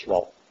and others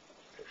won't.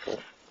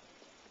 Okay.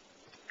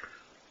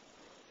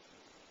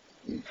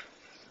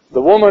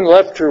 The woman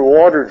left her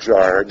water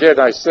jar. Again,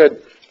 I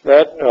said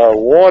that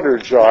water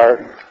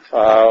jar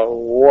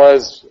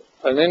was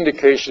an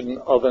indication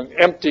of an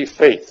empty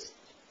faith.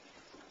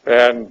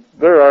 And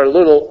there are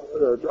little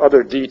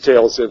other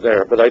details in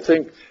there, but I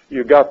think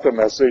you got the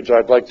message.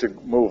 I'd like to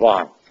move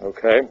on.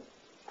 Okay?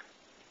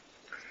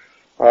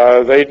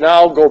 They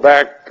now go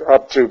back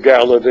up to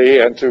Galilee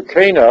and to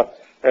Cana,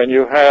 and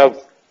you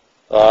have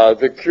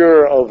the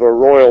cure of a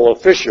royal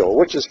official,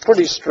 which is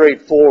pretty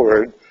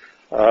straightforward.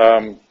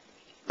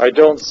 I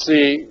don't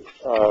see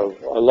a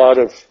lot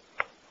of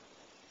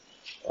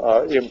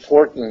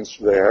importance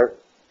there,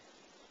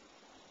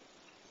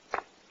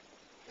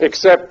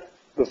 except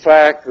the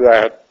fact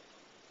that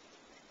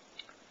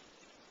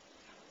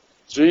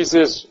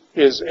Jesus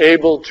is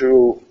able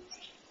to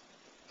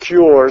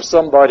cure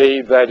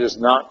somebody that is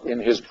not in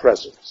his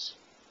presence.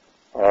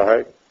 All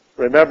right?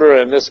 Remember,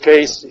 in this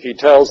case, he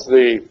tells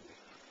the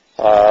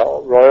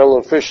royal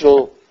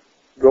official,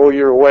 go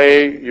your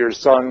way, your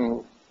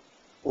son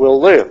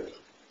will live.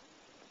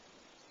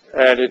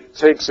 And it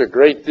takes a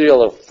great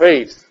deal of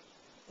faith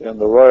in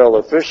the royal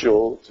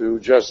official to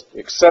just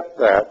accept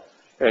that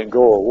and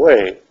go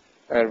away.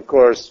 And of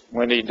course,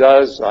 when he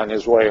does, on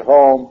his way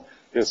home,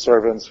 his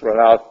servants run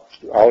out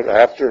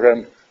after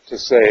him to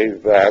say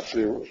that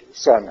the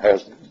son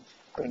has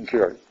been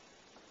cured.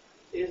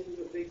 Isn't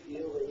it a big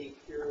deal that he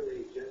cured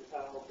a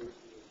Gentile versus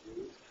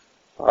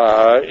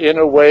a Jew? In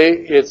a way,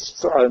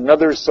 it's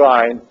another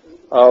sign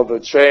of a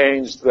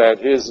change that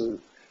his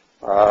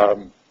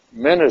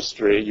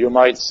ministry, you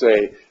might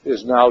say,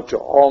 is now to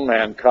all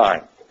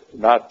mankind,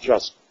 not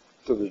just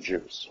to the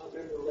Jews. I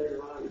remember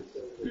later on it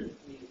says that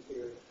he's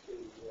here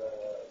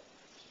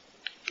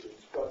to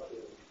instruct in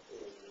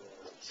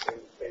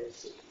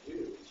faith of the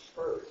Jews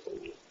first.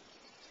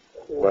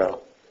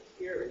 Well,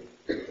 Here,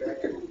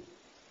 that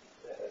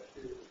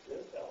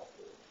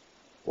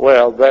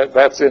well,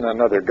 that's in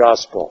another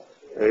gospel,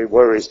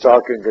 where he's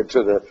talking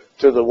to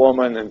the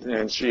woman,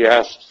 and she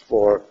asks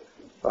for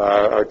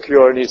a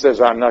cure, and he says,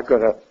 "I'm not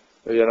going to."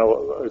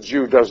 A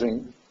Jew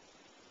doesn't.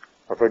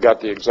 I forgot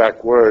the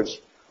exact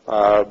words,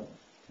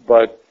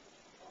 but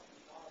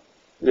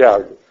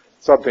yeah,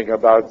 something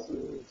about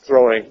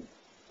throwing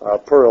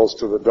pearls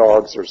to the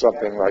dogs or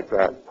something like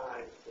that.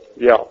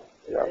 Yeah.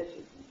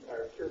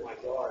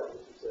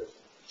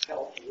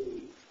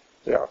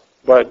 Yeah,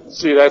 but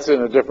see, that's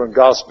in a different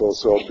gospel.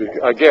 So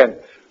again,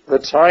 the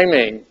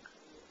timing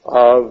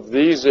of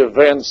these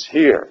events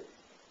here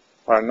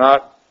are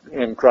not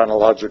in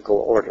chronological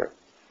order.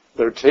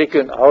 They're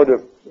taken out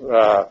of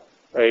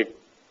a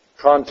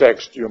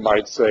context, you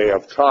might say,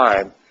 of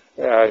time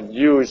and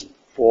used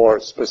for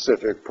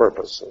specific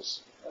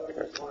purposes.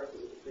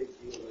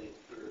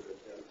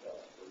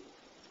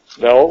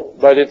 No,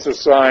 but it's a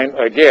sign,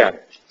 again,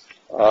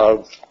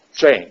 of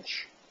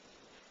change.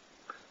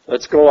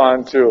 Let's go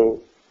on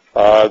to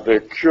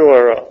the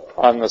cure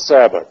on the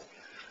Sabbath.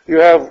 You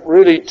have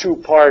really two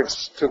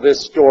parts to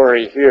this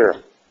story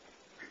here.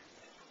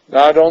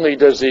 Not only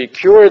does he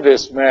cure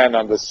this man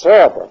on the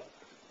Sabbath,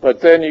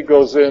 but then he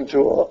goes into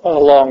a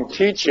long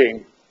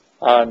teaching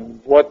on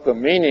what the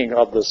meaning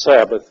of the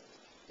Sabbath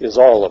is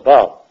all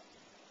about.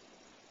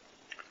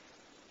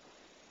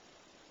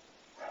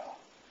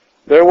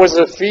 There was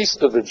a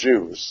feast of the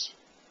Jews,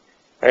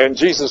 and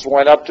Jesus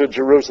went up to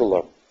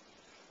Jerusalem.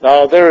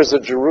 Now there is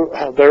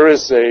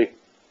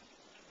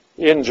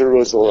in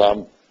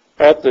Jerusalem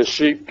at the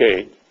sheep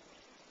gate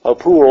a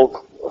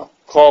pool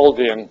called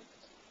in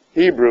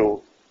Hebrew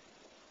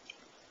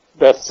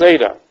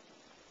Bethsaida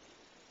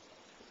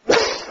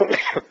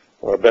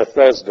or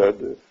Bethesda,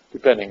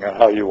 depending on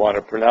how you want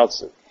to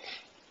pronounce it.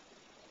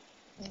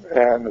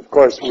 And of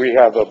course we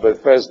have a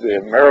Bethesda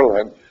in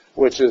Maryland,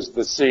 which is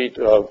the seat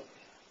of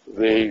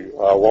the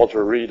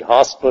Walter Reed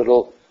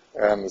Hospital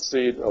and the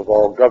seat of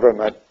all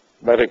government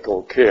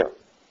medical care.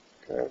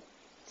 Okay.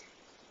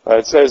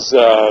 It says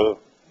a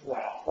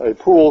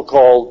pool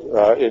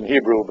called in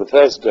Hebrew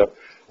Bethesda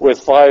with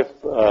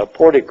 5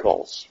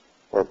 porticos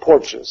or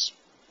porches.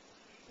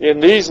 In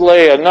these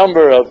lay a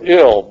number of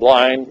ill,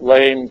 blind,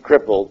 lame,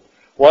 crippled.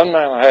 One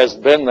man has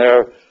been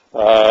there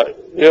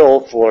ill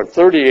for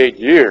 38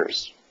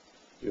 years.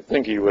 You'd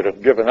think he would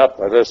have given up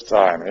by this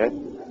time, eh?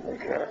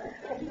 Okay.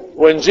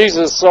 When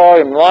Jesus saw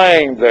him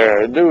lying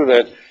there and knew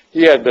that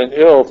he had been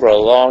ill for a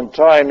long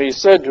time, he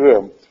said to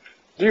him,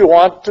 "Do you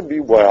want to be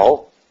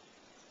well?"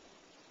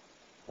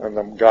 And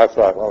the guy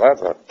thought, well,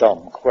 that's a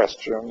dumb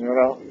question,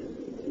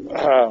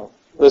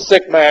 The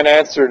sick man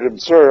answered him,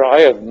 "Sir,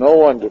 I have no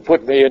one to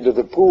put me into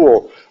the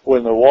pool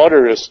when the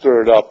water is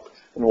stirred up.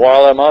 And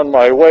while I'm on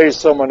my way,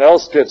 someone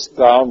else gets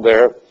down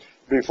there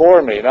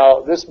before me."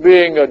 Now, this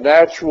being a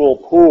natural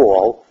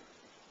pool,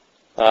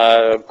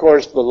 of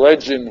course, the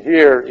legend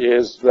here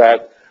is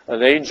that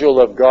an angel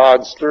of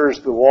God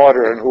stirs the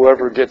water, and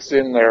whoever gets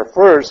in there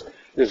first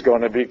is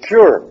going to be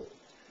cured.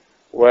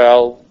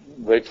 Well,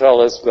 they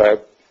tell us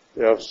that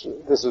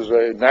this is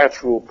a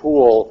natural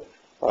pool.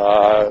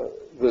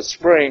 The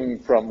spring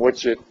from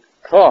which it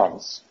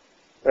comes,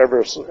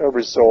 every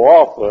so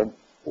often,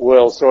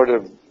 will sort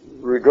of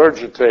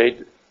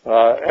regurgitate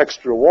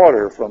extra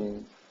water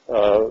from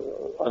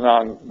an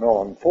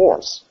unknown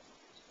force.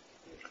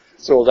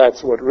 So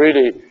that's what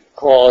really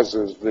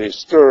causes the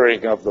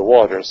stirring of the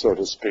water, so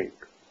to speak.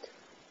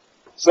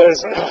 It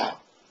says,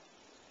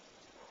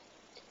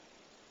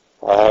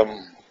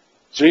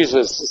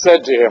 Jesus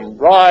said to him,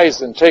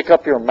 "Rise and take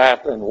up your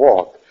mat and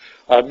walk."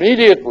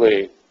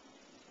 Immediately,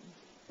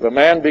 the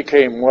man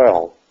became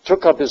well,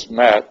 took up his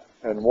mat,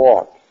 and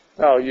walked.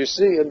 Now, you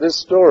see in this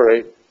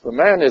story, the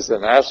man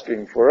isn't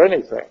asking for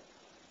anything.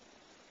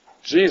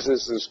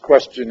 Jesus is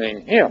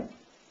questioning him,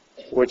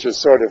 which is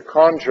sort of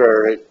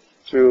contrary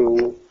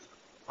to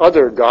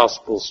other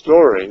gospel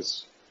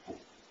stories.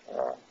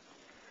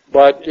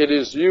 But it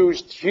is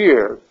used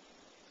here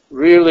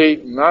really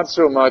not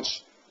so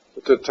much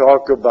to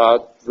talk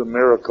about the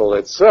miracle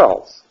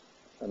itself.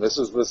 And this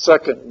is the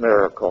second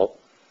miracle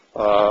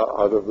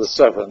out of the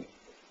 7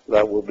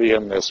 that will be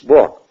in this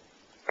book.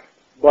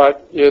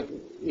 But it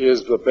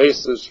is the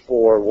basis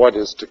for what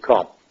is to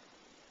come.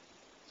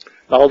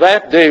 Now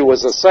that day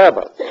was a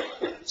Sabbath.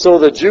 So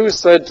the Jews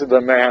said to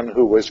the man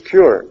who was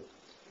cured,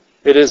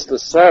 "It is the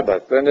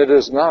Sabbath, and it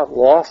is not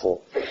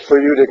lawful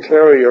for you to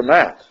carry your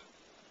mat."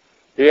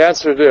 He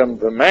answered him,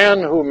 "The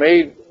man who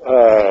made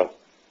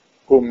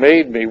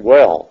me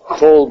well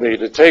told me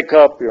to take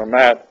up your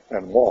mat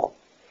and walk."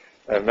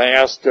 And they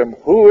asked him,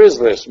 "Who is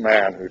this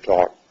man who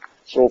talked?"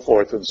 So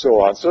forth and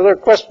so on. So they're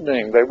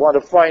questioning. They want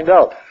to find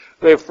out.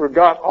 They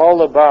forgot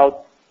all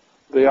about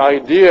the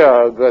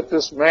idea that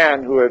this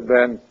man who had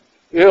been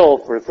ill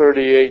for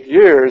 38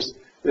 years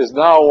is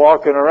now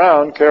walking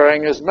around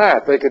carrying his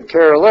mat. They could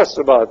care less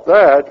about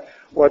that.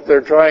 What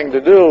they're trying to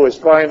do is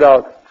find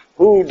out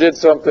who did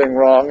something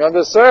wrong on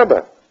the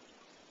Sabbath.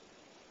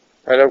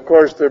 And of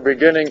course, they're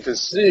beginning to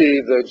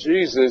see that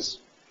Jesus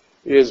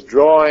is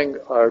drawing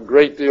a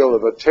great deal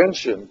of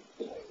attention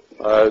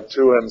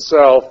to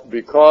himself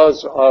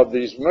because of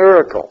these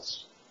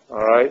miracles. All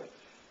right?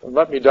 And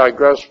let me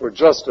digress for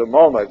just a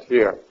moment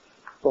here.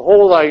 The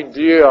whole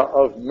idea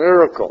of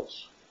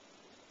miracles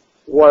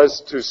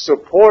was to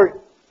support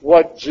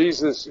what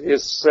Jesus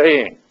is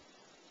saying.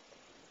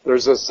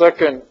 There's a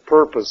second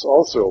purpose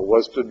also,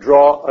 was to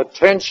draw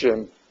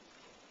attention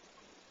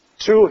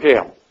to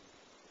him,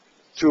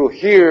 to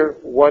hear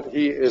what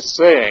he is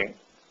saying,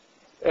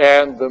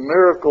 and the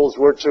miracles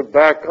were to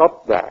back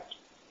up that.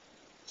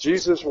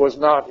 Jesus was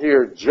not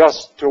here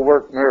just to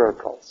work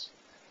miracles.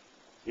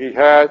 He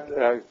had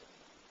a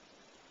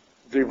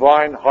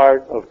divine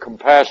heart of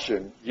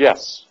compassion,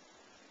 yes,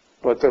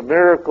 but the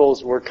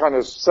miracles were kind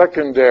of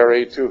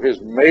secondary to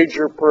his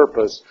major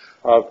purpose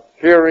of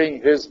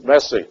hearing his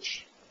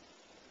message.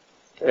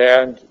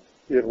 And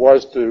it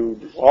was to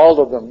all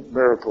of the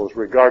miracles,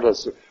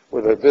 regardless of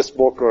whether this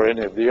book or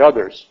any of the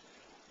others,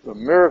 the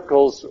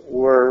miracles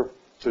were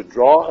to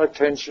draw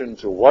attention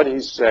to what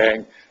he's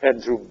saying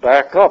and to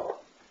back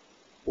up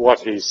what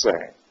he's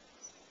saying.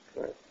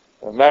 Okay.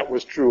 And that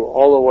was true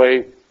all the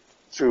way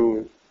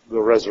to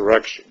the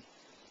resurrection.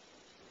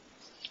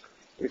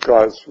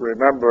 Because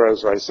remember,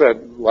 as I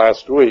said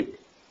last week,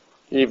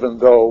 even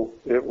though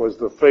it was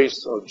the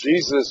face of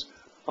Jesus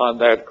on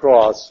that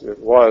cross, it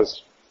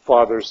was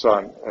Father,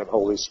 Son, and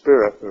Holy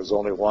Spirit. There's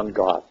only one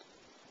God.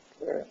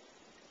 Okay.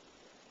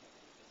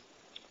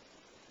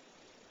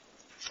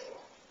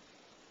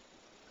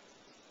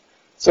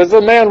 So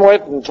the man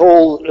went and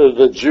told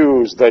the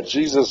Jews that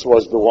Jesus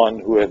was the one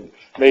who had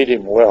made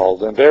him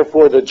well. And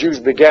therefore the Jews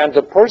began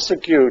to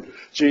persecute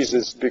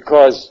Jesus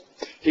because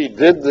he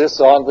did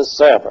this on the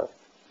Sabbath.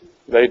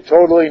 They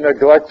totally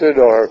neglected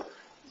or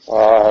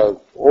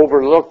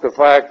overlooked the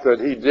fact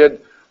that he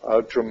did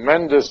a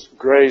tremendous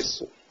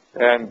grace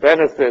and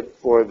benefit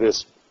for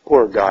this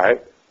poor guy.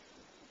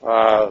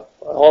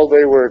 All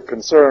they were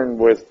concerned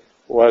with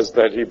was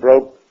that he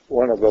broke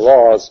one of the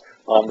laws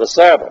on the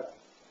Sabbath.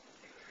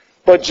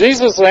 But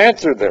Jesus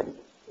answered them,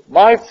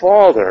 "My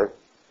Father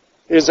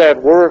is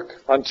at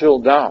work until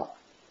now,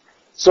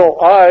 so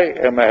I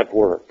am at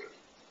work."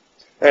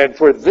 And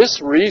for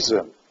this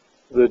reason,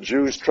 the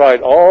Jews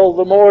tried all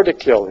the more to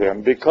kill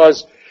him,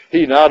 because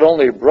he not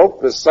only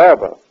broke the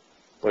Sabbath,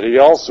 but he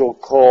also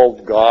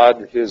called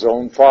God his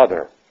own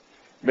Father,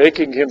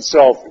 making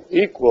himself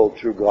equal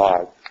to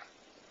God.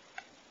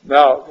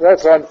 Now,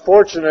 that's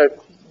unfortunate,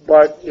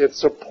 but it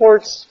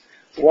supports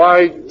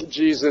why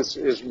Jesus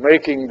is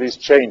making these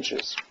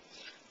changes.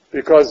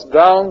 Because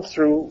down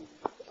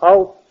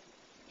throughout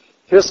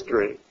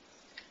history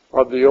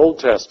of the Old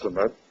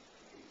Testament,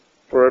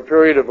 for a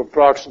period of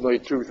approximately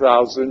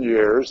 2,000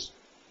 years,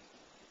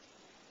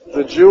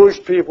 the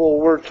Jewish people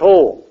were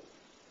told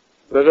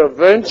that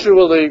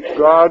eventually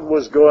God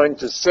was going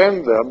to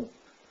send them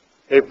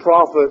a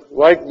prophet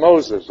like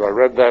Moses. I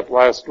read that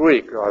last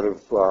week out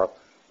of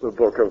the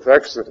book of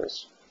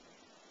Exodus.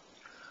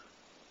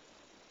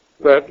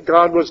 That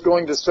God was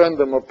going to send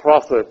them a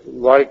prophet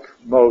like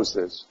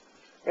Moses.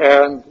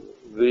 And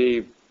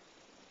the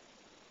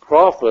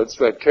prophets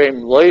that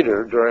came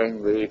later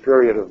during the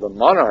period of the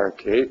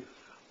monarchy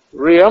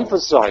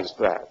re-emphasized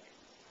that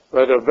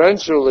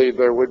eventually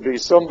there would be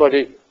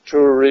somebody to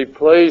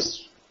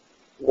replace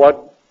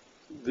what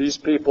these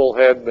people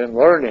had been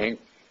learning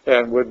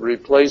and would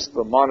replace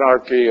the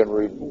monarchy and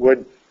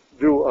would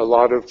do a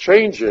lot of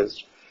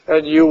changes.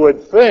 And you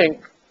would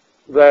think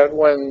that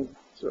when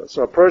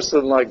a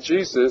person like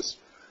Jesus,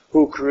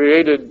 who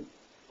created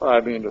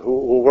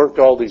who worked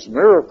all these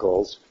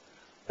miracles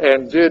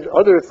and did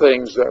other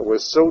things that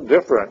was so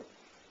different,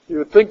 you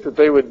would think that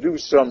they would do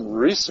some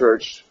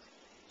research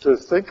to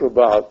think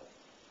about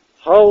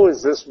how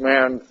is this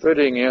man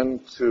fitting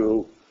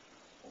into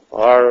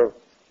our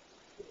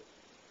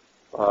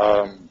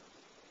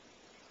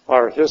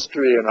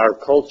history and our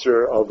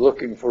culture of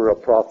looking for a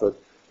prophet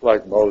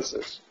like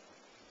Moses.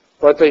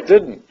 But they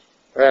didn't.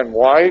 And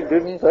why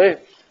didn't they?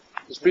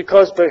 It's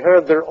because they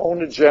had their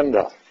own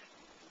agenda.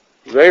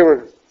 They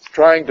were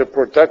trying to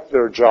protect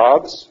their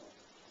jobs.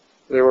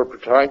 They were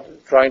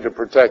trying to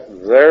protect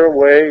their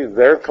way,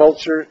 their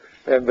culture,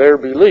 and their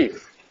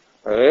belief.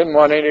 They didn't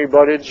want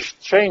anybody to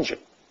change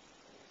it.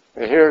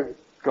 And here,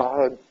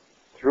 God,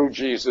 through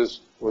Jesus,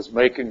 was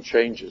making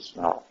changes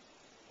now.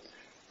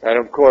 And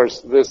of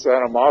course, this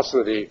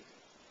animosity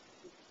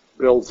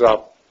builds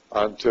up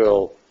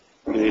until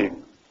the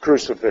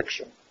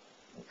crucifixion.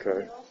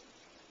 Okay?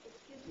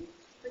 Excuse me,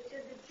 but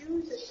did the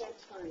Jews at that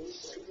time,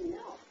 or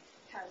now,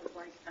 have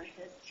like a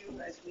head Jew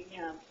as we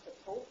have the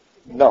Pope?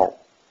 No.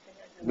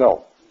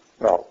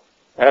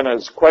 And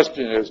his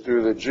question is,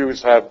 do the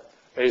Jews have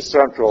a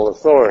central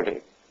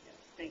authority?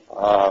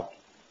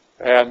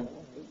 And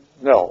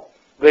no.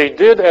 They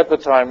did at the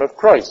time of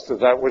Christ, so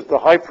that was the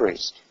high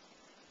priest.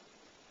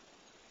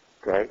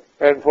 Okay?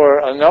 And for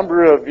a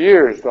number of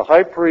years, the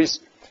high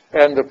priest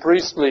and the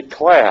priestly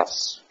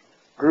class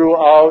grew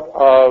out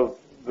of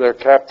their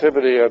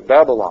captivity at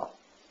Babylon.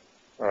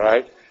 All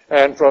right?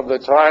 And from the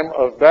time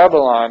of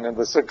Babylon in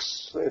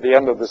the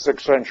end of the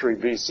 6th century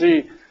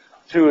BC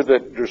to the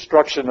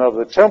destruction of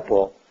the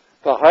temple,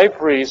 the high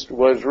priest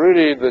was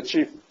really the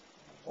chief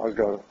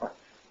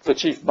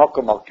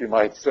muckamuck, you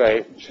might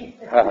say,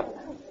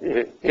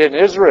 in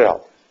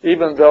Israel.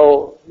 Even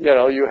though,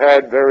 you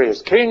had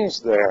various kings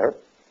there,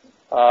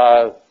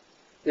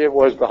 it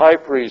was the high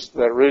priest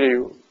that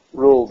really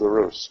ruled the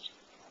roost.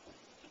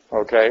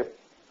 Okay?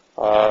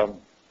 Does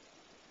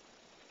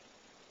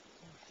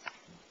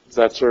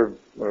that serve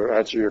or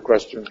answer your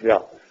question? Yeah.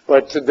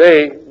 But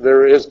today,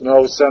 there is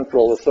no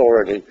central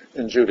authority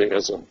in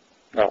Judaism.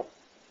 No.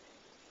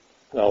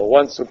 No,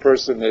 once a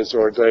person is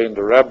ordained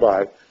a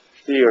rabbi,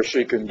 he or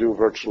she can do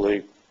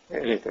virtually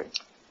anything.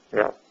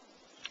 Yeah.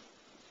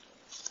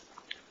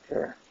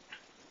 Okay.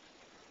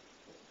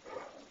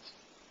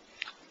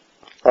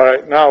 All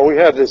right, now we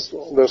have this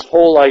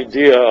whole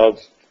idea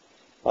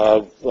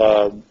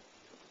of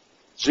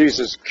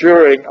Jesus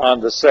curing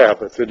on the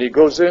Sabbath, and he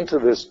goes into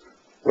this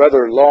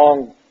rather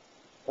long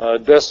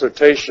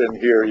dissertation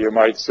here, you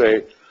might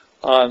say,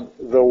 on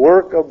the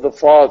work of the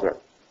Father.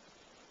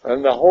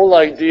 And the whole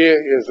idea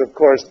is, of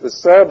course, the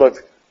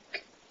Sabbath.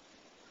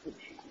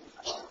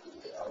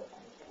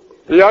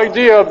 The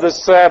idea of the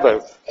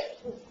Sabbath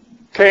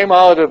came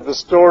out of the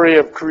story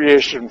of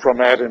creation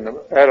from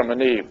Adam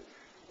and Eve,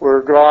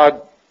 where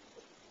God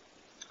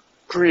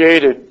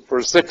created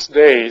for 6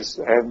 days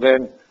and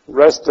then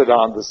rested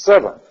on the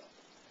seventh.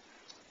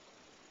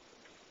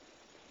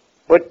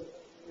 But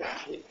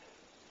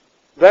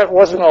that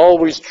wasn't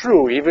always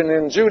true, even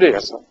in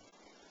Judaism,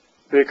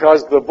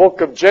 because the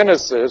book of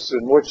Genesis,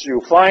 in which you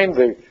find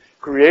the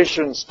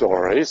creation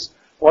stories,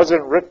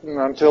 wasn't written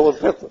until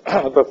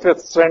the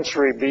 5th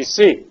century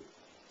BC,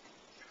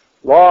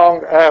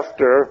 long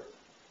after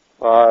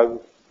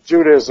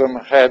Judaism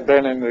had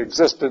been in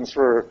existence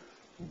for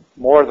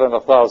more than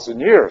 1,000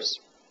 years.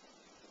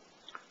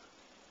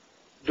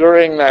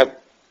 During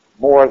that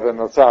more than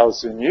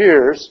 1,000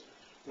 years,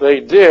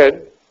 they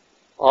did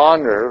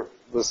honor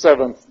the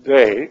seventh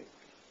day,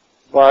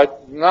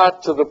 but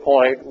not to the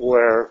point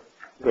where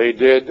they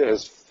did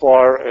as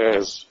far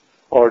as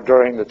or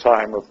during the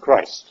time of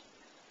Christ.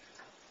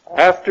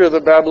 After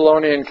the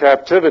Babylonian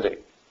captivity,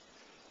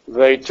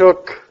 they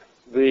took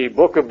the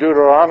book of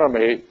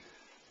Deuteronomy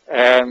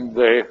and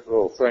they,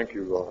 oh, thank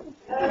you, Lord.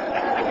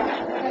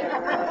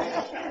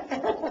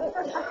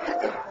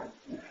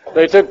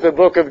 They took the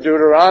book of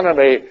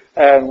Deuteronomy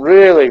and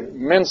really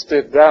minced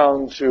it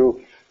down to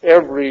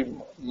every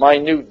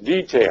minute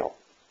detail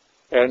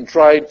and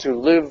tried to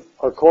live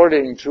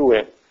according to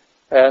it.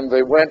 And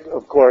they went,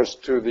 of course,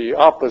 to the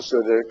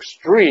opposite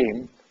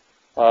extreme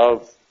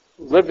of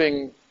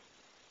living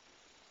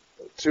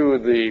to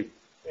the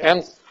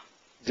nth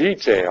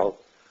detail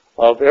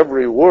of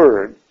every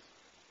word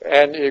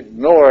and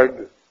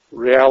ignored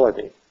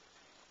reality,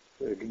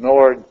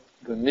 ignored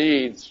the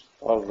needs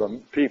of the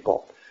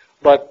people.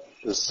 But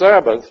the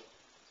Sabbath,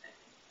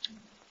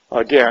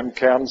 again,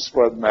 comes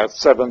from that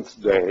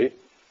seventh day,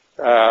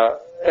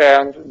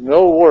 and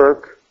no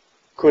work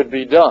could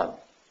be done.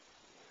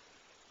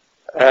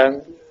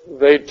 And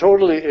they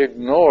totally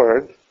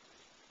ignored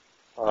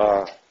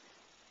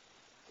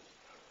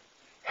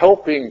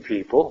helping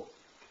people.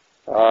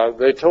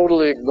 They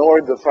totally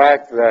ignored the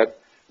fact that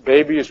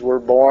babies were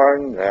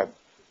born, that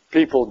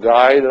people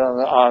died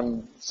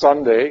on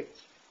Sunday.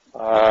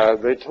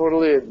 They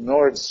totally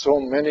ignored so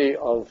many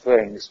of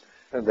things,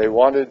 and they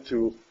wanted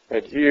to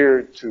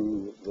adhere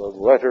to the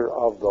letter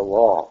of the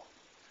law.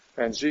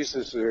 And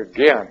Jesus,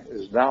 again,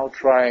 is now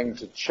trying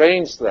to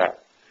change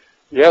that.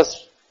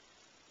 Yes,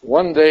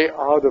 One day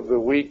out of the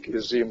week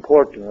is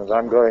important, and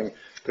I'm going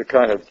to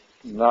kind of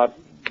not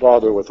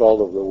bother with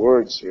all of the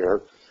words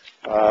here,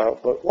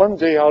 but one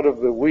day out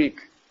of the week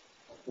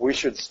we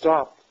should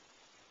stop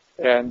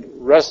and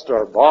rest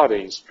our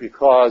bodies,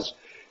 because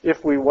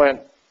if we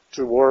went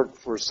to work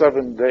for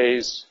 7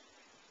 days,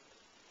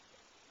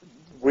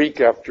 week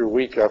after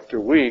week after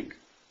week,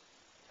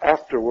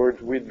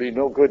 afterwards we'd be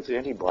no good to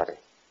anybody.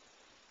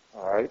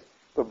 All right?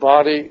 The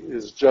body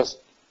is just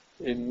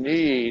in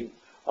need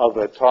of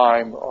a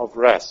time of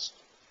rest.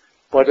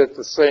 But at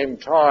the same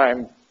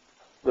time,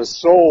 the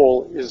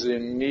soul is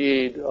in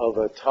need of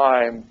a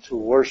time to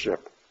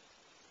worship.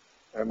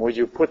 And when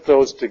you put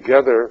those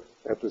together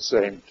at the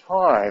same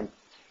time,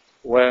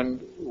 when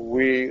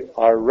we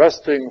are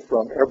resting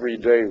from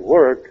everyday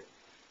work,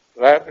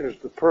 that is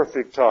the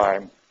perfect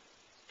time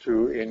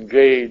to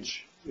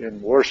engage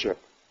in worship,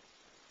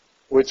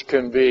 which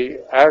can be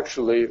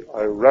actually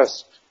a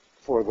rest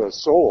for the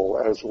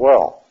soul as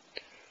well.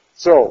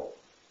 So,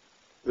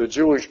 the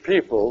Jewish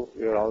people,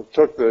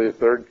 took the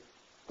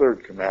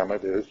third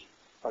commandment is,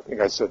 I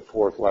think I said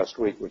fourth last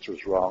week, which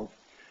was wrong.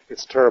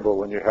 It's terrible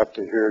when you have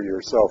to hear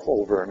yourself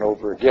over and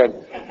over again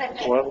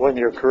when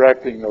you're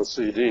correcting those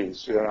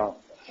CDs,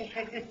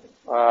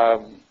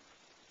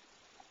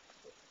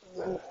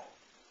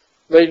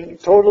 They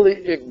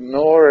totally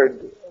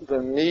ignored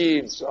the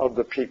needs of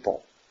the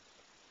people.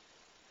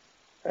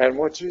 And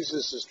what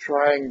Jesus is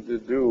trying to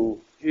do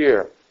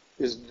here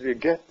is to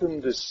get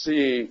them to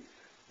see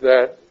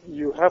that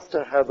you have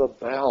to have a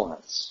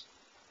balance.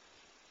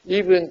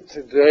 Even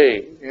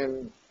today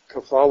in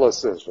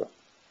Catholicism,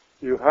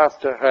 you have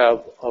to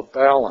have a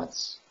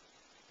balance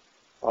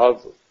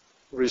of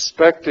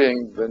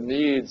respecting the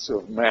needs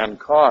of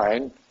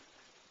mankind,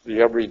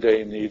 the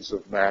everyday needs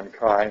of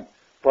mankind,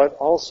 but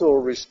also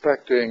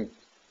respecting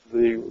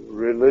the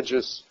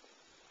religious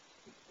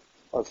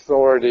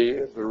authority,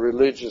 the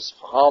religious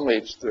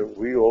homage that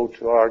we owe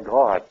to our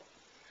God.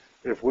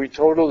 If we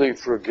totally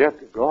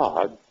forget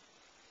God,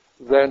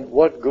 then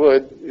what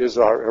good is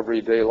our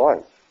everyday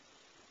life?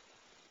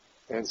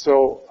 And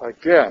so,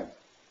 again,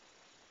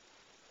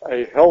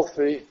 a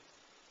healthy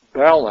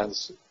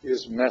balance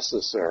is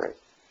necessary.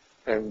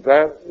 And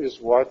that is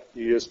what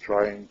he is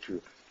trying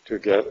to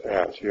get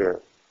at here.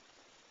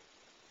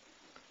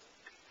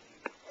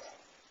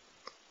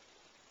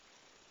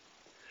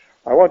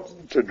 I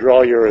want to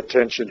draw your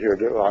attention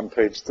here on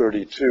page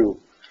 32.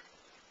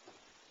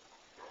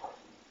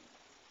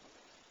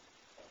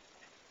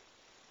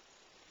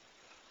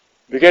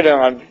 Beginning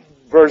on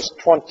verse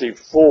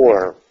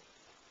 24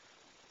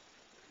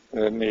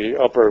 in the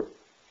upper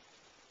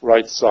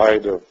right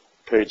side of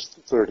page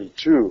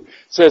 32. It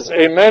says,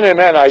 Amen,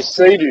 amen, I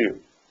say to you,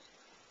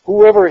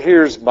 whoever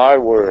hears my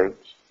words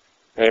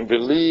and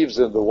believes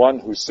in the one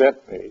who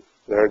sent me,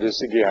 there it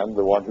is again,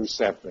 the one who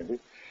sent me,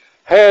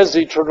 has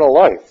eternal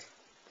life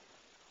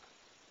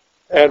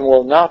and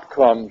will not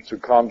come to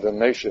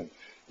condemnation.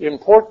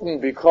 Important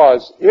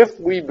because if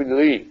we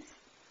believe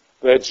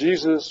that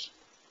Jesus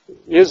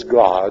is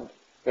God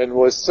and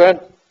was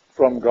sent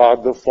from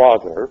God the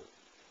Father,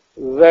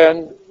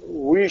 then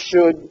we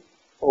should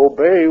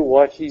obey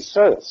what he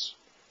says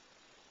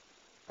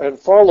and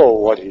follow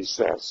what he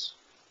says.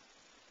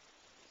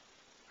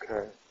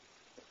 Okay.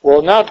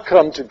 Will not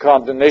come to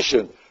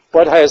condemnation,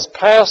 but has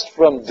passed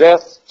from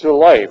death to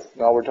life.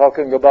 Now we're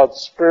talking about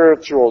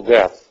spiritual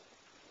death.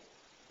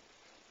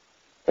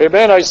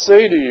 Amen, I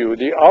say to you,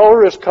 the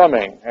hour is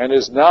coming and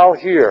is now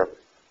here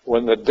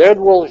when the dead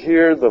will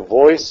hear the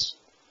voice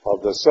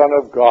of the Son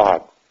of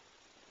God.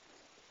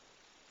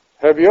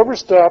 Have you ever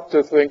stopped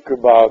to think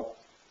about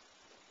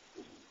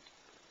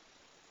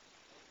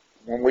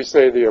when we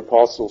say the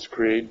Apostles'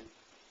 Creed,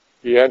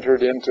 he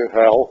entered into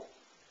hell?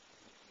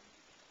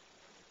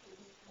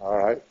 All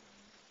right.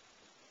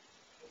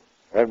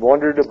 And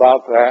wondered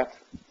about that.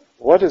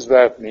 What does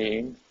that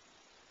mean?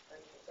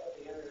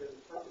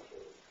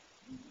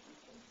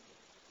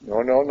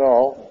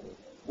 No.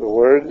 The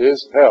word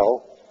is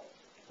hell.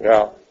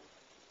 Yeah.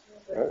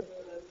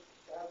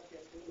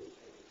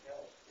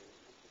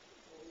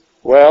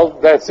 Well,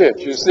 that's it.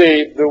 You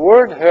see, the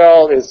word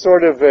hell is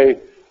sort of a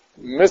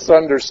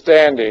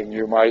misunderstanding,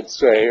 you might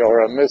say,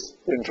 or a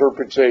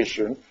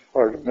misinterpretation,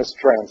 or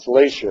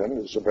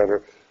mistranslation is a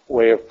better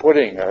way of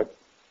putting it,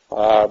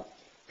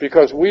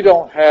 because we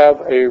don't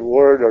have a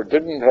word, or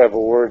didn't have a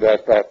word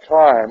at that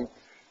time,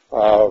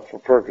 for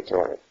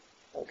purgatory.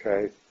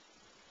 Okay?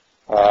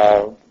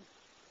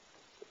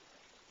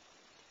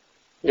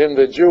 In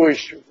the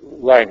Jewish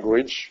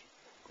language,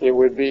 it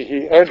would be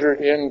he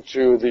entered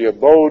into the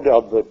abode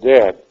of the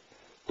dead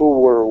who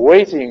were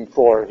waiting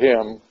for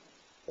him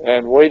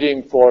and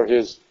waiting for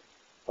his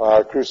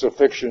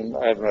crucifixion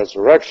and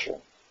resurrection.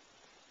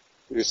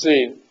 You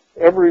see,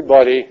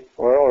 everybody,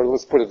 or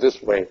let's put it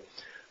this way,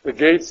 the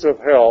gates of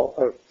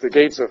hell, the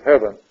gates of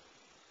heaven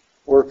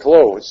were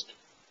closed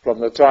from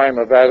the time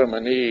of Adam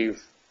and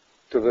Eve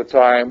to the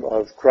time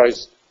of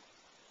Christ's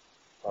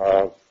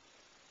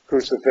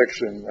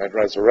crucifixion and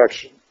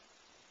resurrection.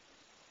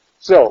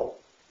 So,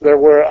 there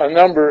were a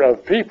number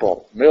of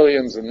people,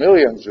 millions and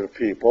millions of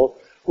people,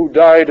 who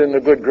died in the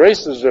good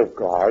graces of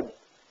God,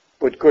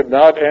 but could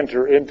not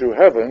enter into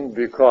heaven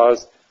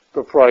because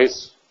the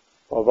price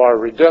of our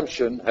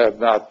redemption had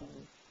not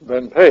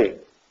been paid.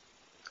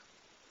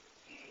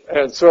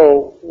 And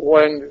so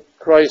when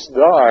Christ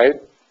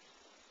died,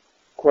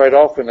 quite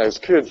often as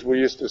kids we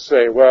used to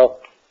say, well,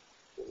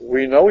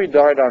 we know he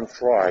died on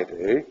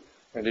Friday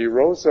and he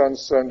rose on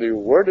Sunday.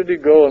 Where did he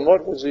go and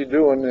what was he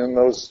doing in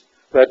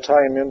that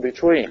time in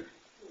between?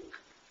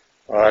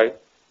 All right.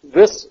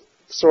 This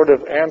sort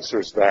of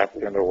answers that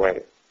in a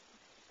way.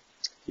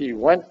 He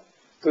went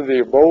to the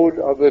abode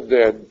of the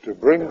dead to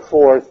bring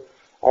forth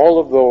all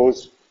of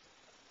those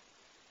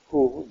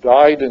who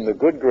died in the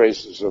good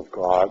graces of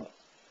God,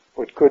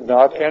 but could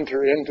not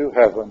enter into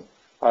heaven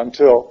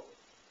until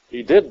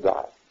he did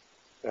die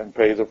and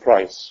pay the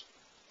price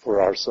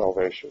for our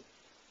salvation.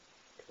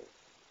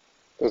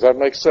 Does that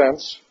make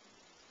sense?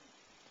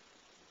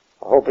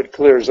 I hope it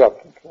clears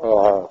up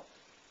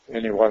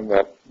anyone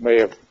that may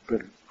have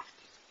been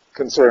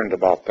concerned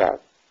about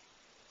that.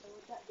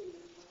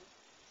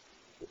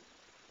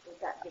 Would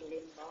that be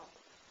limbo?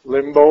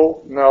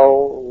 Limbo?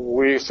 No,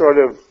 we sort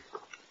of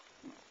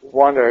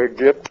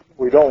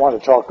we don't want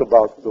to talk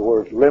about the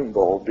word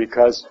limbo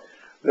because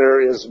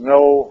there is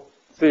no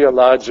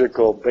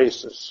theological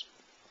basis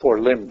for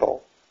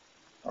limbo.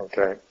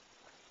 Okay?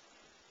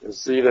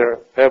 It's either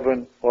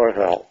heaven or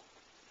hell.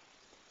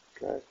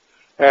 Okay?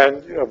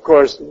 And, of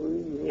course,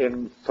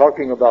 in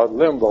talking about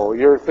limbo,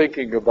 you're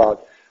thinking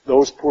about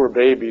those poor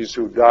babies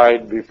who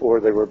died before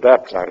they were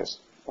baptized.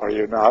 Are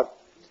you not?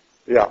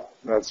 Yeah,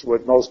 that's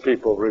what most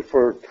people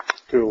refer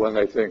to when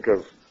they think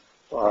of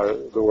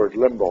the word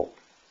limbo.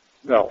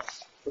 No,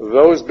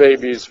 those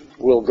babies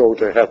will go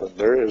to heaven.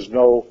 There is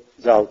no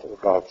doubt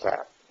about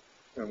that.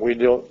 And we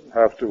don't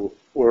have to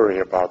worry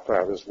about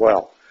that as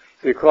well.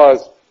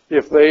 Because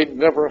if they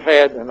never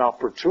had an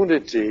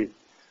opportunity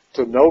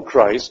to know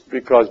Christ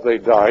because they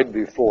died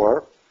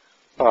before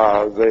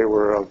they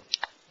were,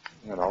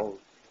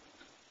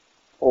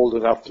 old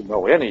enough to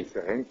know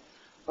anything,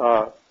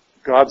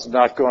 God's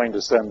not going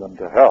to send them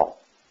to hell.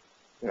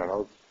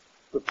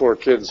 The poor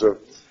kids have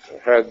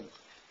had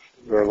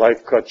their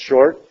life cut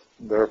short,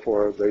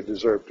 therefore they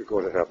deserve to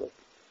go to heaven.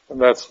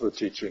 And that's the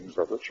teachings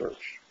of the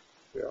church.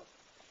 Yeah.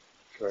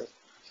 Okay.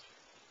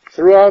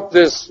 Throughout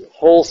this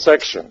whole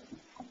section,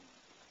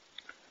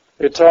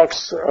 it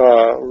talks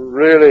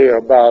really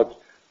about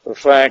the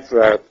fact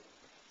that it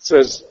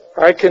says,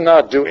 I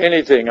cannot do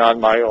anything on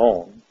my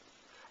own.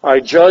 I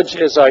judge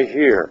as I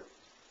hear,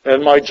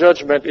 and my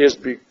judgment is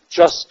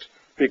just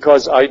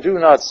because I do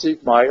not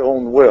seek my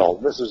own will.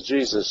 This is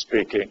Jesus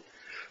speaking.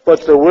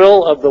 But the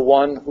will of the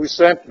one who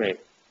sent me.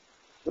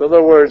 In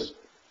other words,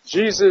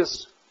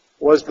 Jesus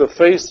was the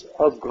face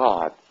of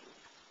God,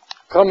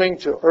 coming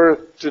to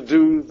earth to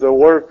do the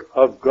work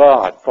of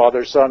God,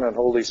 Father, Son, and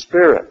Holy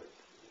Spirit.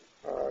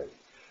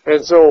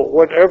 And so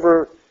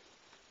whatever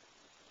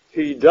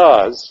he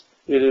does,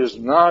 it is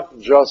not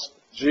just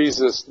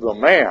Jesus the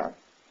man,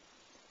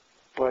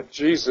 but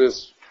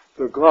Jesus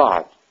the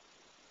God.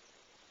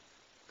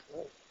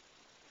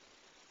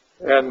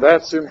 And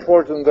that's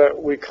important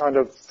that we kind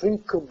of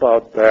think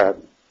about that,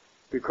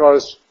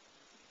 because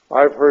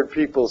I've heard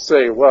people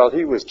say, well,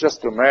 he was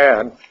just a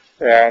man,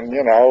 and,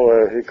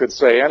 he could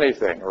say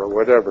anything or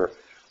whatever,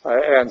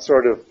 and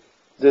sort of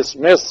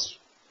dismiss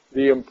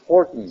the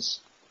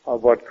importance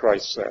of what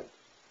Christ said.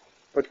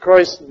 But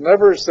Christ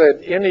never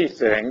said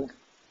anything,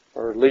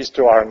 or at least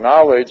to our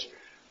knowledge,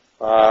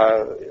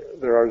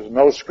 there are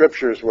no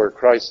scriptures where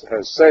Christ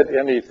has said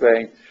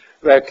anything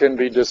that can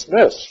be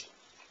dismissed.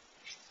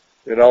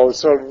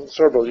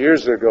 Several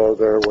years ago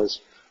there was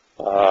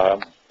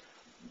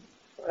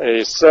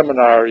a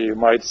seminar, you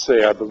might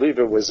say, I believe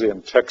it was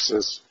in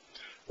Texas,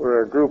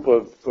 where a group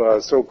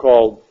of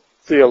so-called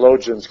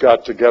theologians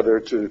got together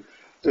to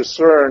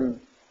discern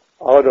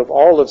out of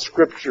all of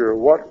Scripture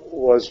what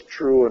was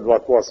true and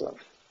what wasn't.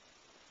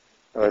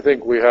 And I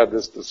think we had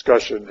this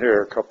discussion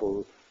here a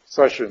couple of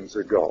sessions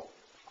ago.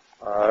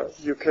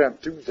 You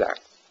can't do that.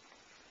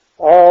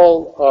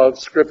 All of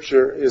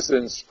Scripture is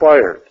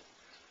inspired,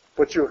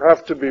 but you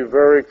have to be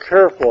very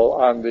careful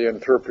on the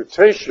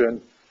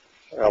interpretation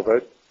of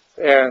it.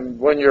 And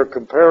when you're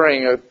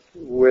comparing it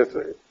with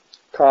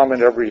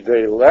common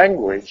everyday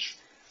language,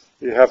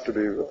 you have to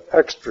be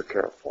extra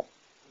careful.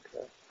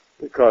 Okay?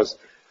 Because,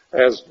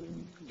 as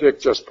Dick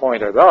just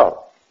pointed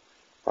out,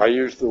 I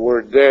used the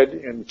word dead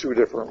in two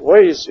different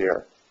ways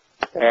here.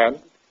 And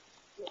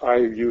I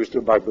used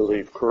them, I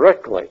believe,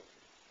 correctly.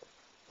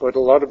 But a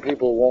lot of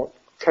people won't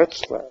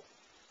catch that.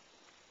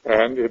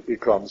 And it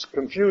becomes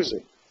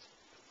confusing.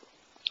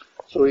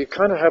 So you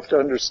kind of have to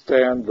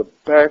understand the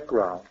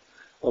background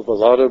of a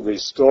lot of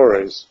these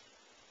stories.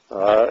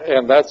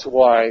 And that's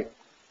why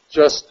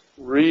just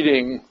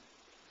reading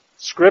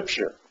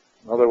Scripture,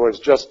 in other words,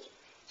 just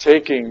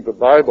taking the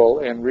Bible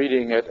and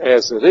reading it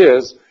as it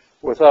is,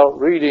 without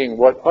reading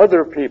what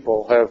other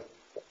people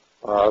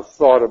have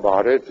thought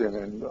about it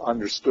and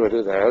understood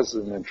it as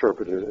and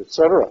interpreted it,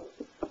 etc.,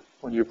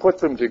 when you put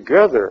them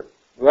together,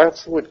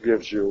 that's what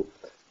gives you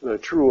the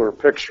truer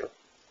picture.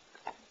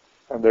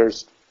 And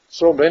there's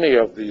so many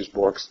of these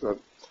books that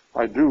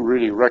I do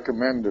really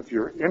recommend if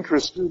you're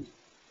interested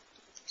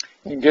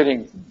in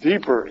getting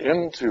deeper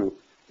into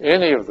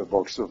any of the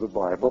books of the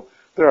Bible.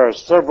 There are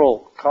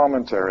several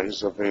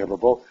commentaries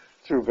available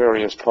through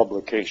various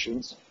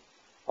publications.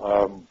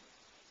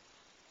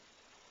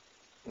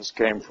 This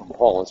came from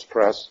Paulus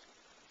Press.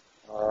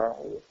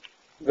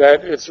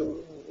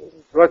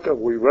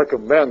 We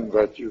recommend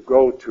that you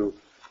go to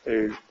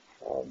a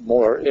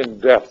more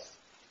in-depth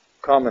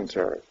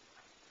commentary.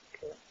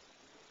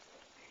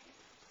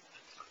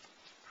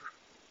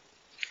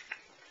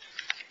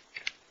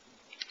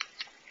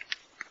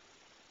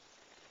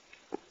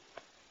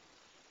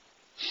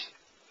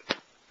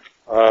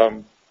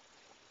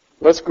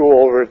 Let's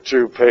go over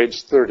to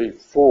page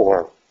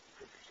 34.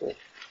 It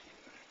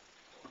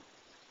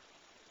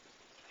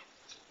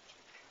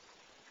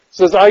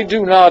says, I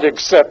do not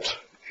accept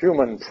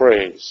human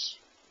praise.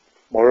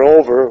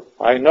 Moreover,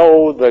 I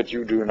know that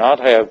you do not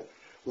have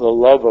the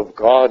love of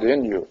God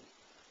in you.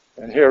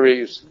 And here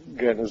is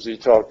he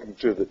talking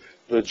to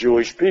the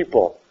Jewish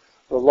people.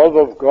 The love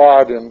of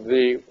God and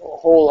the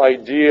whole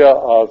idea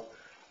of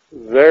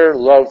their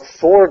love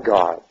for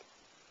God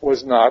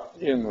was not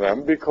in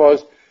them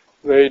because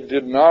they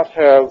did not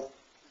have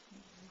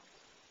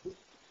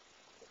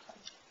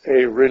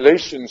a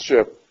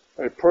relationship,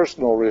 a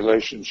personal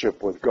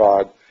relationship with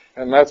God.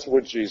 And that's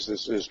what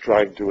Jesus is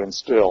trying to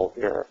instill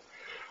here.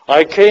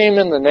 I came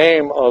in the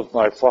name of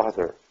my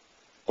Father,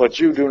 but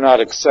you do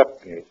not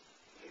accept me.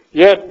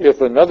 Yet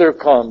if another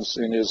comes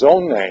in his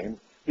own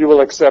name, you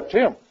will accept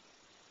him.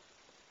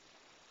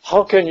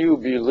 How can you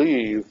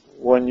believe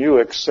when you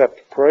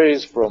accept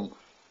praise from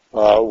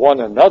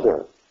one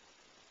another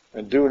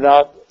and do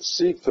not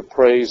seek the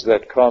praise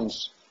that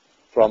comes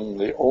from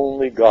the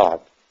only God?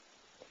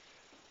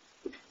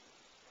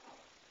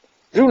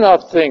 Do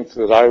not think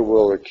that I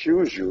will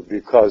accuse you,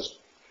 because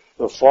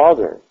the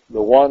Father,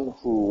 the one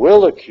who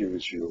will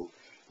accuse you,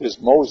 is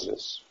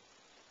Moses,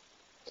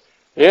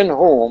 in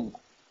whom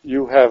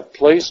you have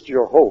placed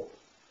your hope.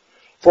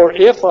 For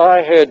if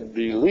I had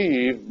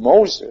believed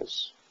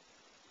Moses,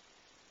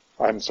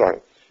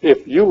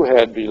 if you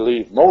had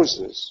believed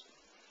Moses,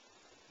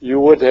 you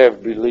would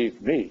have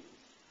believed me,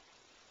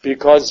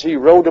 because he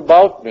wrote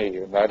about me.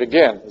 And that,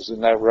 again, is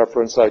in that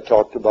reference I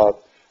talked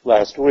about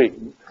last week.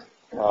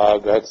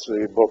 That's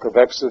the book of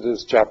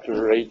Exodus,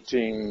 chapter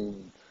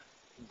 18,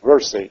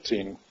 verse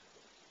 18.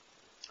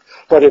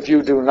 But if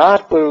you do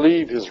not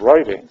believe his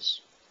writings,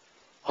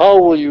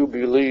 how will you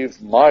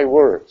believe my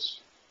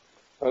words?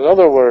 In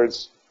other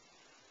words,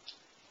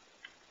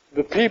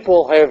 the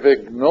people have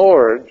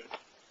ignored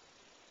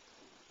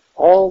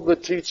all the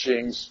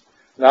teachings,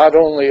 not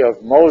only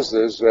of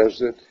Moses,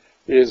 as it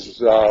is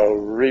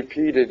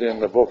repeated in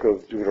the book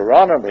of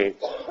Deuteronomy,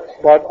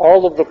 but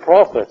all of the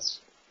prophets.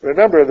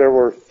 Remember, there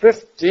were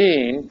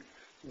 15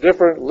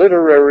 different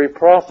literary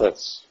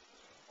prophets,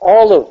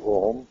 all of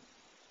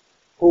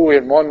who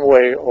in one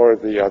way or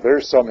the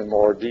other, some in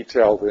more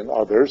detail than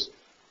others,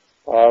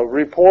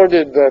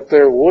 reported that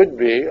there would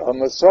be a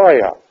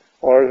Messiah,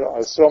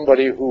 or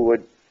somebody who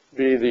would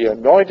be the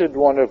anointed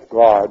one of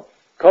God,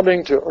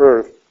 coming to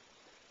earth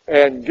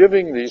and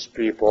giving these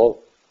people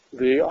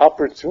the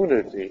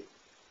opportunity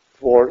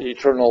for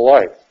eternal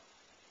life.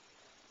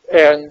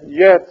 And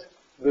yet,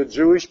 the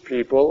Jewish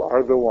people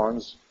are the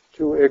ones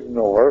to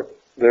ignore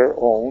their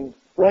own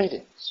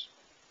writings.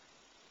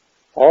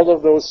 All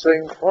of those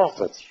same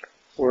prophets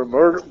were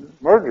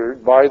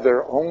murdered by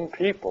their own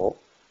people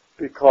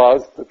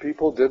because the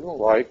people didn't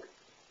like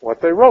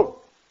what they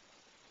wrote.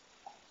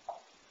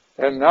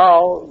 And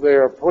now they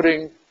are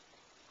putting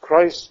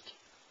Christ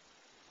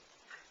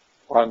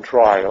on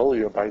trial,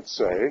 you might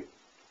say,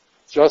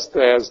 just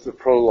as the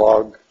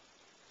prologue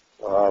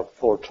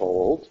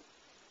foretold.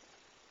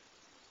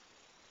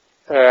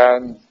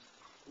 And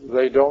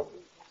they don't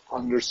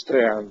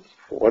understand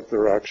what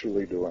they're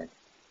actually doing.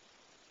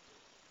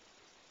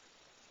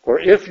 For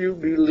if you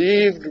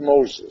believed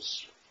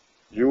Moses,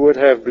 you would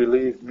have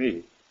believed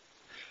me,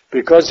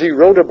 because he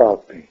wrote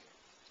about me.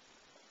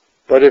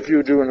 But if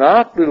you do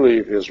not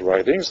believe his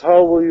writings,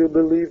 how will you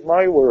believe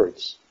my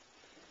words?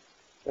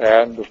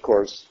 And, of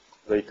course,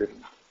 they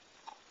didn't.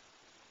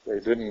 They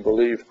didn't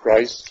believe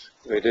Christ.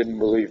 They didn't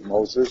believe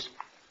Moses.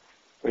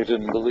 They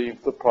didn't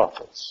believe the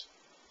prophets.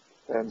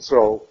 And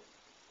so,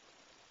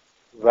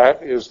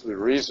 that is the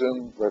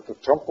reason that the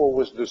temple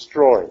was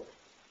destroyed.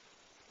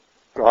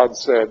 God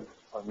said,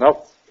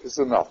 enough is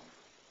enough.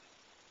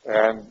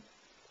 And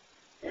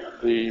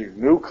the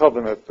new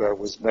covenant that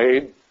was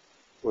made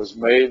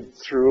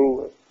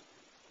through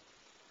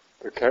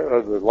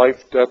the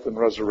life, death, and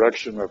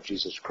resurrection of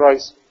Jesus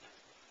Christ,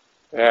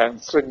 and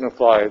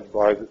signified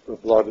by the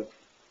blood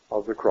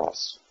of the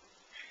cross.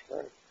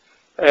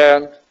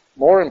 And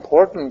more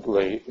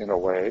importantly, in a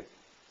way,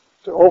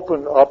 to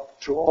open up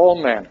to all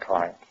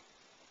mankind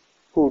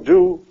who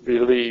do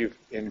believe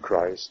in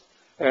Christ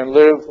and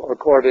live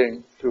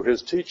according to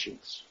his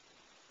teachings.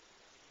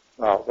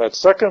 Now, that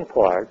second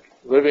plague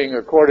living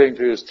according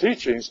to his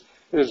teachings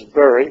is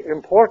very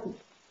important.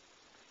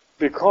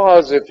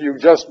 Because if you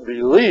just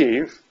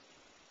believe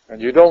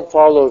and you don't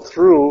follow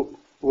through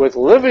with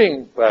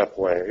living that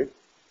way,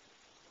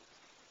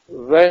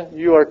 then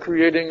you are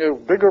creating a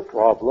bigger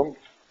problem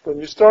than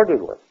you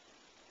started with.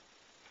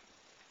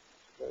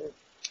 Okay?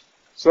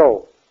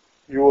 So,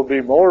 you will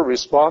be more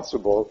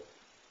responsible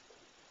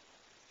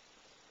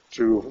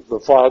to the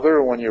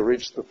Father when you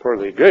reach the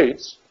pearly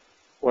gates,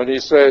 when he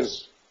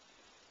says,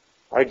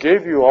 I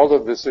gave you all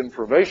of this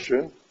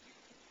information,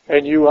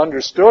 and you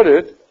understood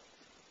it,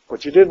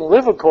 but you didn't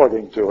live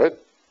according to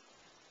it.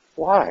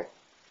 Why?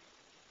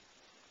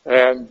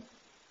 And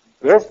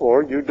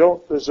therefore, you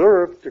don't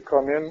deserve to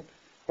come in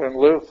and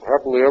live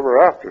happily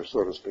ever after,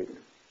 so to speak.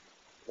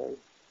 Okay?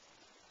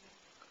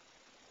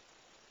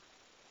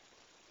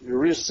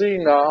 You see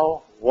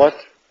now what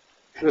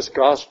this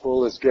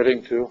gospel is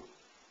getting to?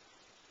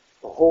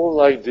 The whole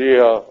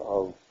idea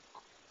of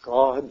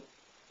God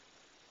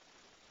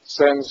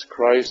sends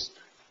Christ,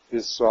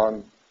 his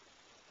Son,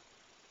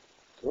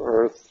 to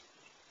earth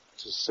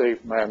to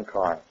save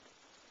mankind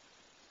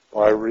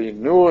by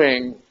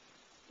renewing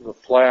the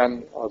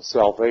plan of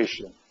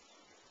salvation.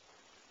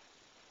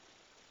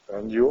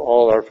 And you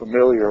all are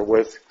familiar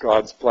with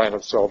God's plan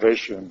of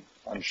salvation,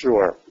 I'm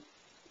sure.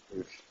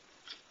 We've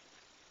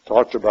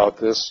talked about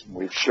this.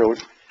 We've showed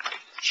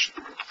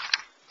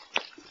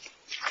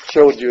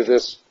you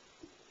this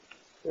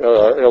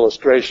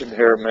illustration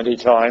here many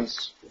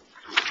times.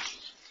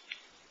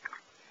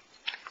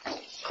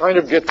 Kind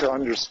of get to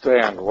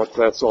understand what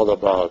that's all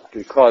about,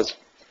 because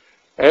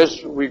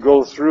as we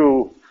go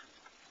through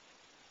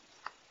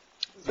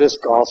this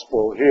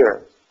gospel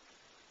here,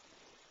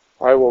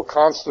 I will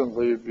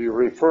constantly be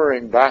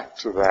referring back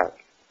to that,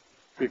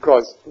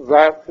 because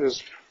that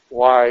is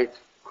why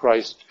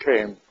Christ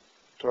came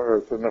to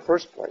earth in the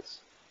first place,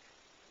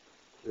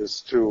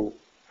 is to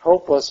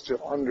help us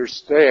to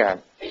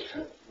understand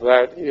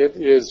that it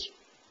is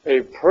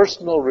a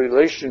personal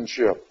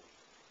relationship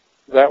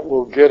that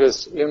will get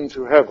us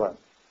into heaven,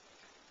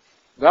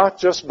 not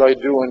just by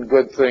doing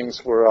good things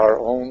for our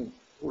own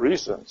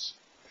reasons.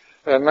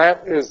 And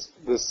that is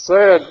the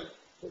sad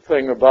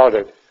thing about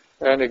it.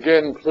 And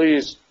again,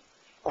 please,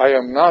 I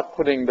am not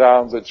putting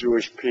down the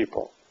Jewish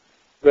people.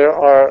 There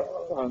are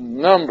a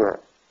number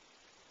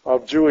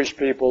of Jewish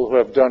people who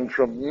have done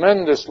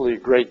tremendously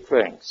great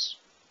things.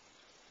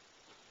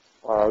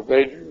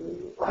 They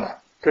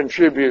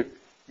contribute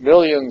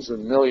millions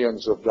and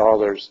millions of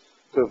dollars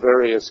to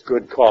various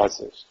good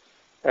causes.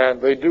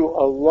 And they do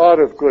a lot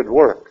of good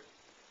work.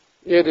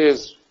 It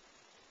is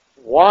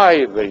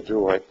why they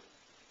do it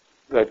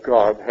that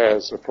God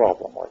has a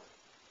problem with.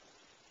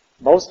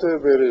 Most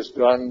of it is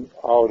done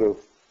out of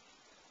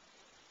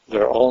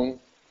their own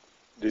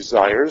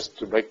desires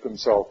to make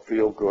themselves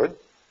feel good,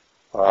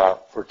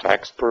 for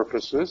tax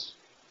purposes.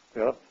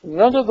 You know,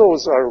 none of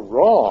those are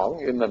wrong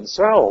in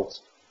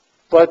themselves,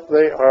 but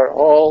they are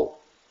all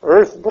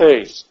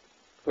earth-based.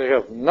 They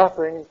have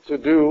nothing to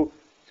do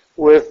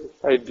with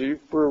a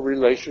deeper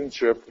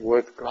relationship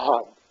with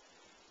God.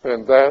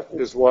 And that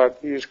is what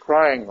he's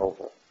crying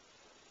over.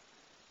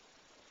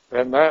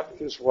 And that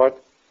is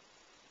what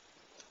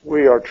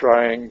we are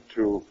trying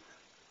to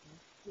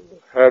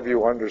have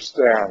you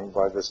understand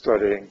by the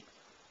studying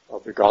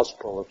of the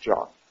Gospel of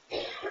John.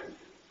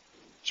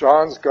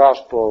 John's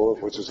Gospel,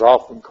 which is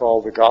often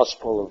called the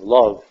Gospel of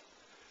Love,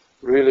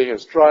 really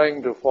is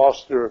trying to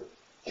foster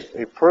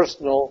a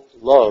personal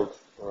love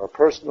or a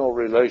personal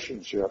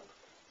relationship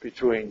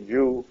between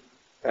you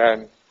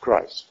and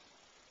Christ.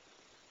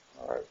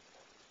 All right.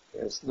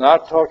 It's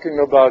not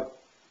talking about,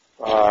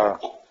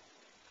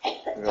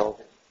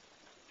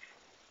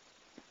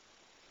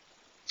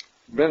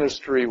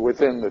 ministry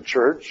within the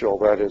church,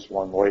 although that is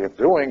one way of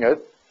doing it.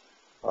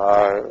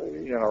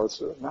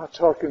 It's not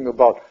talking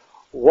about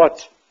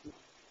what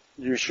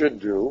you should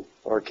do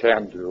or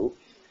can do,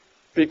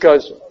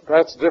 because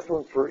that's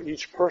different for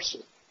each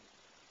person.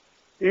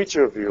 Each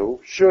of you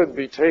should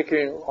be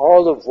taking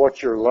all of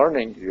what you're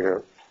learning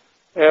here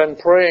and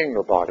praying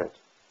about it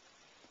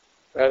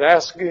and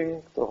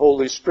asking the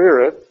Holy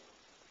Spirit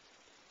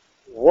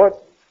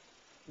what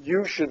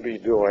you should be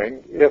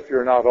doing if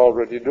you're not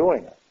already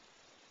doing it.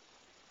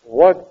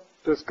 What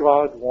does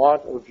God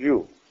want of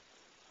you?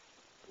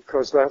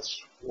 Because that's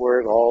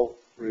where it all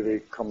really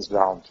comes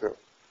down to.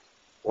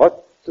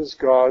 What does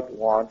God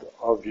want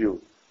of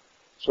you?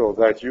 So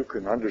that you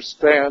can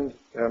understand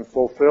and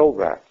fulfill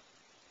that.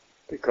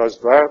 Because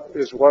that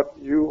is what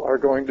you are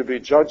going to be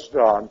judged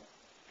on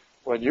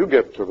when you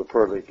get to the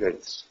pearly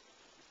gates.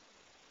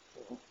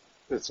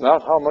 It's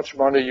not how much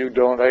money you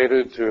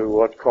donated to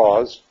what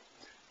cause,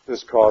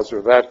 this cause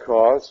or that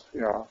cause.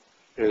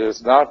 It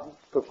is not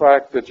the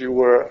fact that you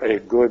were a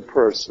good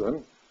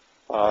person.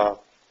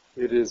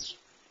 It is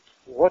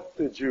what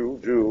did you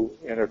do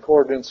in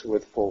accordance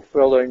with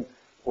fulfilling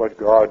what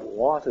God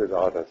wanted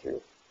out of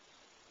you.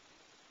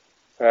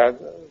 And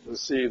you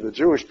see, the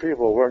Jewish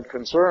people weren't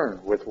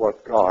concerned with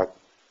what God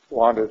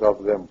wanted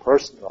of them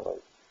personally.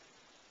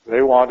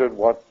 They wanted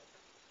what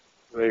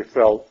they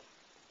felt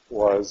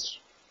was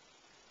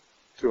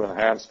to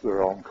enhance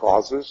their own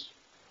causes,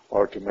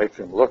 or to make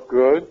them look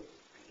good,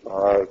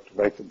 or to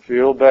make them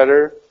feel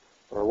better,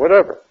 or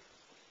whatever.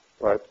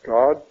 But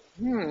God,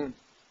 no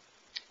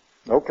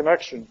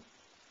connection.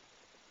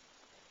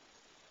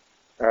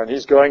 And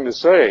he's going to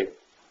say,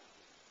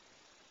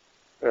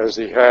 as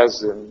he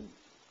has in,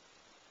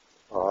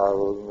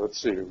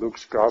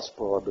 Luke's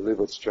Gospel, I believe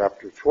it's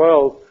chapter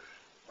 12,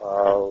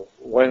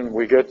 when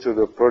we get to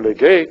the pearly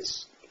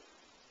gates,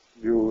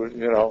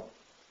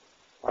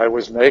 I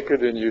was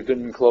naked and you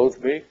didn't clothe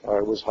me.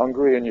 I was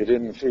hungry and you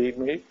didn't feed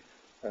me,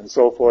 and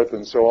so forth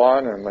and so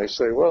on. And they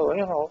say,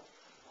 well,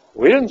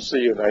 we didn't see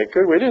you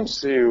naked. We didn't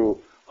see you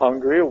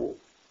hungry,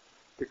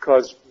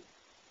 because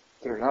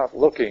they're not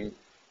looking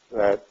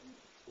that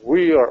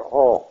we are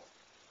all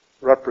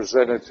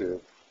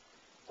representative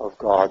of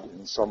God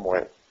in some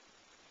way.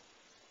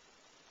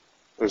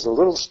 There's a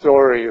little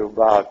story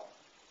about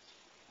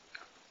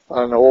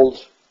an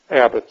old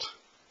abbot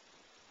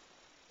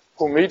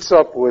who meets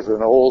up with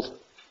an old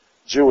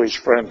Jewish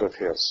friend of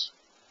his.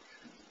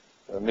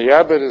 And the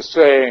abbot is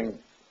saying,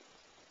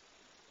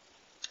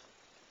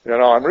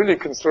 I'm really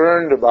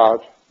concerned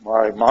about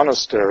my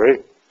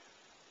monastery.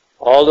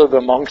 All of the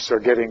monks are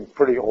getting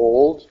pretty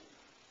old,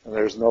 and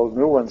there's no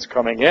new ones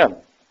coming in.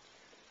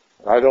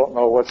 I don't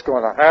know what's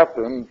going to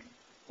happen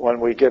when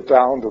we get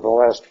down to the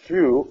last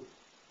few.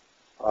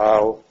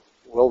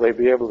 Will they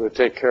be able to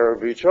take care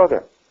of each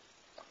other?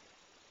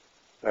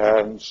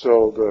 And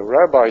so the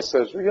rabbi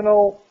says,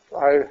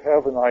 I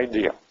have an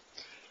idea.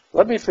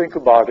 Let me think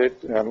about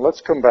it, and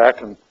let's come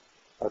back in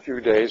a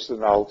few days,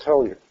 and I'll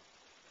tell you.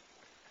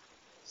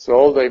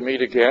 So they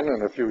meet again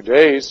in a few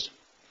days,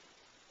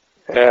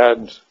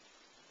 and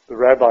the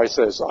rabbi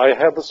says, I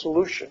have a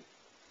solution.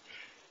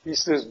 He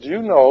says, do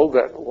you know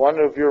that one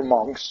of your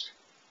monks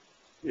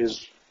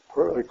is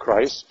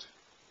Christ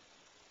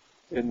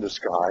in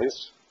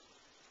disguise?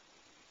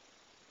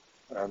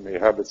 And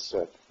the abbot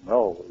said,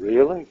 no,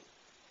 really?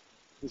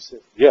 He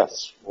said,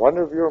 yes, one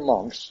of your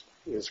monks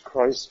is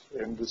Christ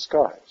in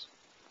disguise.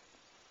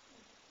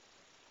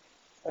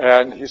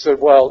 And he said,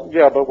 well,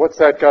 yeah, but what's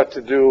that got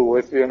to do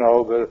with,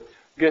 the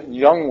getting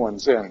young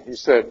ones in? He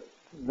said,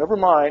 never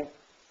mind.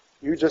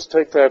 You just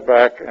take that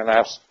back and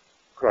ask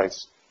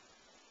Christ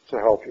to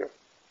help you.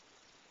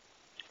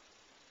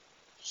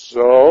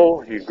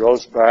 So he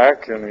goes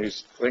back and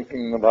he's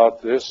thinking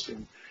about this.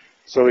 And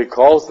so he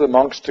calls the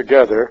monks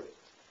together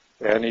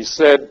and he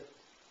said,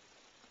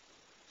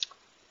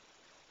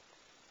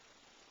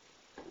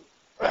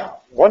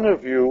 one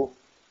of you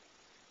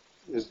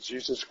is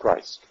Jesus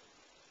Christ.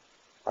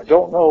 I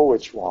don't know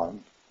which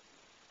one,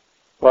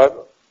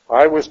 but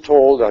I was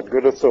told on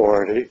good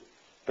authority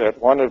that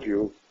one of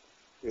you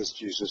is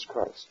Jesus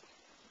Christ.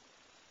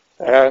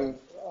 And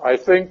I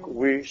think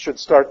we should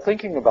start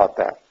thinking about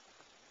that.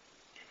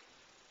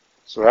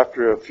 So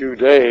after a few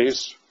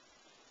days,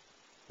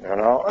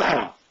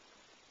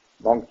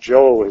 Monk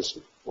Joe is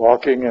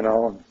walking,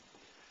 and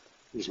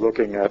he's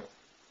looking at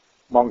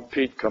Monk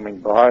Pete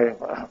coming by.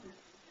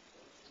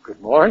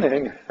 Good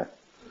morning.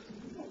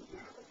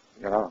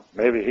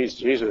 Maybe he's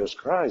Jesus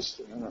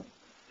Christ.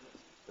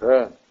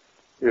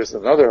 Here's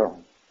another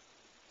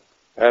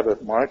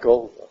Abbot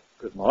Michael.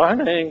 Good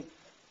morning.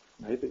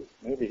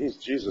 Maybe he's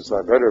Jesus.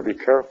 I better be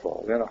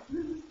careful.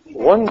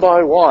 One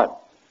by one,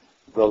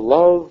 the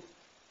love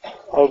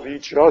of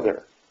each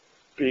other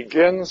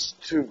begins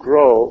to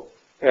grow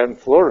and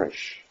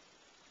flourish.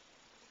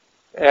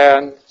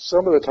 And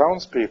some of the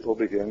townspeople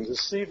begin to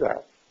see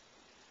that.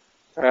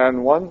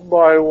 And one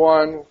by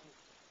one,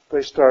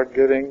 they start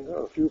getting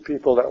a few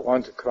people that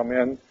want to come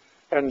in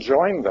and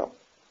join them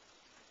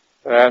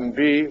and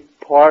be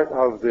part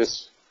of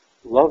this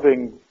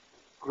loving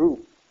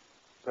group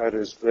that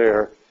is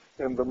there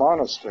in the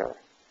monastery.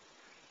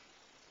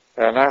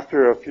 And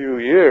after a few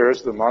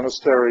years, the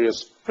monastery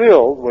is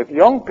filled with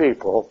young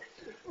people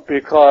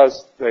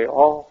because they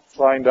all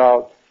find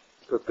out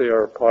that they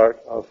are part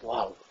of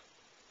love.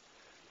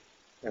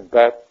 And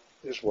that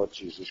is what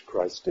Jesus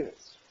Christ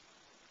is.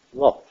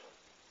 Love.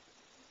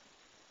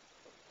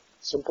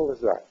 Simple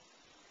as that.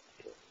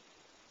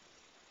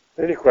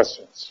 Any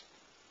questions?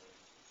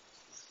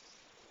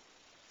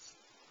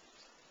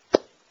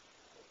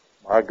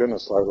 My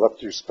goodness, I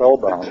left you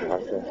spellbound, I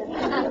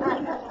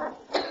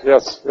think.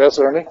 Yes,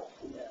 Ernie?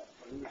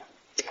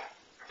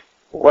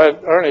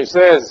 What Ernie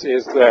says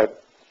is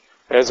that,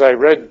 as I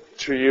read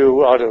to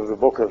you out of the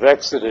book of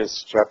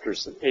Exodus, chapter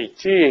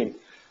 18,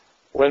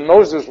 when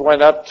Moses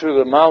went up to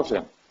the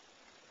mountain,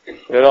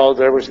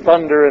 there was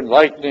thunder and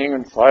lightning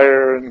and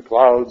fire and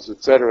clouds,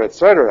 etc.,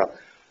 etc.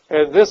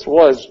 And this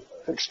was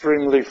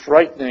extremely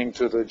frightening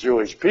to the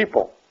Jewish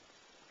people.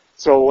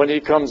 So when he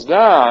comes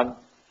down,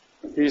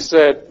 they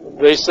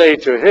say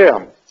to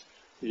him,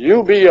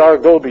 you be our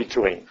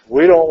go-between.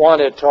 We don't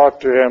want to talk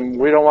to him.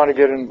 We don't want to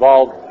get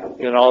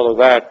involved in all of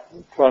that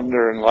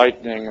thunder and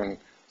lightning and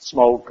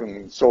smoke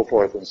and so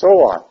forth and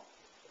so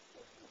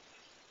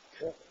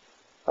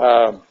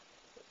on.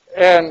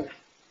 And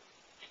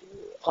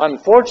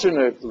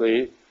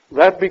unfortunately,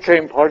 that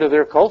became part of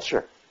their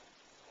culture.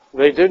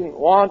 They didn't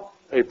want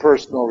a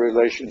personal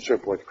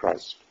relationship with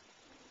Christ.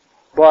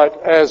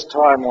 But as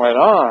time went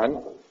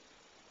on,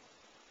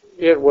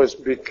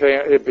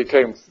 it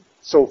became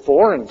so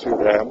foreign to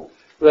them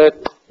that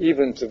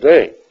even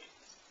today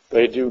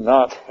they do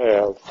not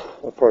have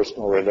a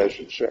personal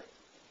relationship.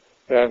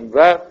 And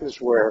that is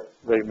where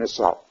they miss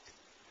out.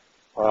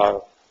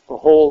 The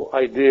whole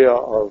idea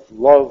of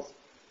love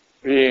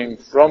being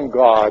from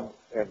God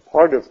and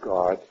part of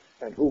God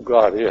and who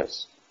God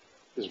is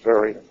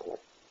very important.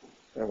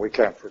 And we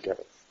can't forget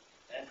it.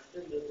 And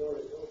still the door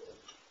is open.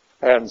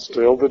 And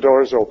still the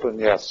door is open,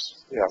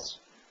 yes, yes.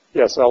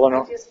 Yes,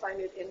 Eleanor? I just find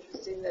it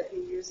interesting that he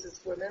uses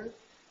women,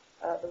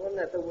 the woman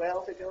at the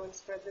well to go and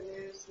spread the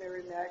news,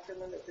 Mary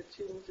Magdalene at the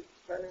tomb to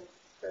run and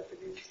spread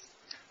the news.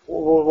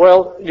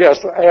 Well,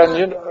 yes, and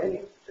you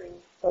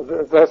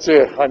know, that's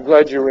it. I'm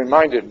glad you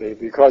reminded me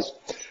because,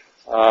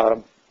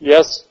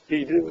 yes,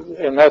 he did,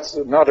 and that's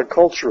not a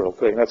cultural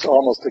thing. That's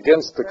almost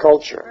against the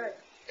culture. Right.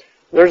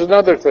 There's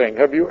another thing.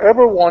 Have you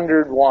ever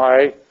wondered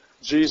why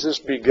Jesus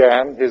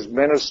began his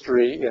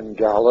ministry in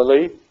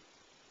Galilee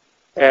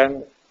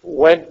and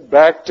went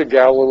back to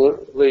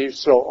Galilee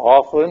so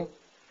often?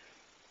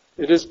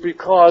 It is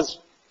because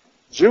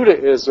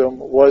Judaism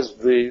was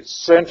the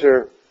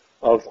center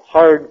of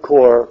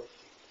hardcore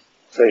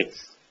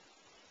faith.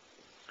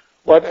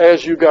 But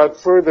as you got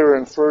further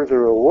and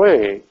further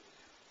away,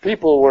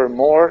 people were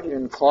more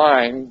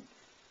inclined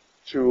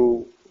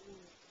to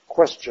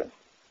question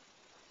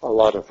a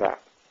lot of that.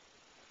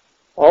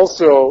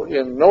 Also,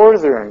 in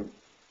northern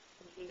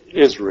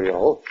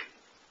Israel,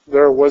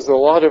 there was a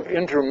lot of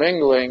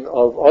intermingling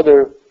of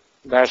other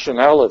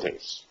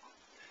nationalities.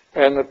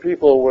 And the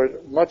people were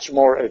much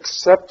more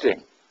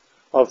accepting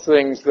of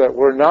things that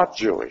were not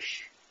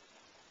Jewish.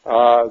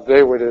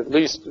 They would at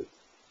least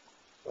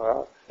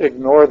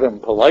ignore them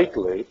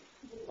politely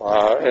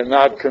and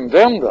not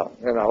condemn them,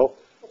 you know.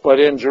 But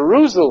in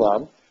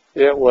Jerusalem,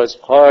 it was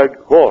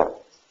hardcore.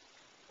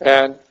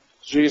 And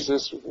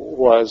Jesus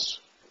was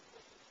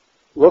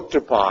looked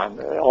upon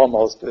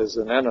almost as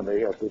an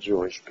enemy of the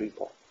Jewish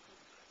people.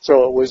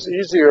 So it was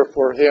easier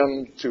for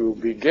him to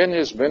begin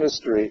his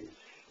ministry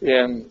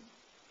in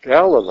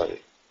Galilee,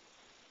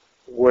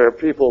 where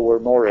people were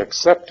more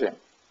accepting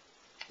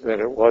than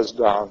it was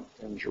down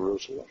in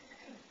Jerusalem.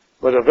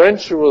 But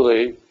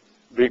eventually,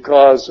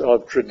 because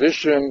of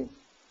tradition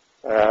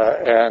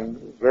and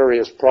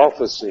various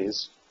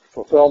prophecies,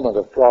 fulfillment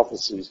of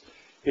prophecies,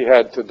 he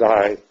had to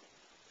die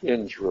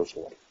in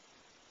Jerusalem.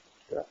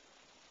 Yeah.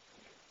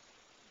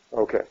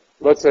 Okay,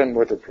 let's end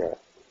with a prayer.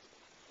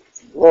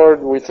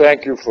 Lord, we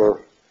thank you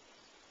for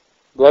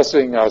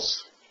blessing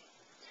us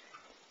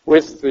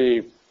with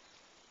the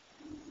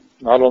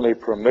not only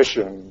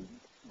permission,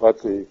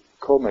 but the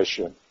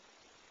commission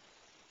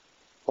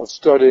of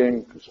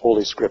studying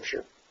Holy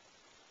Scripture.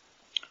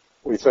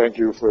 We thank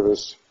you for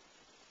this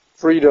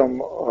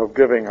freedom of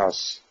giving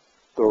us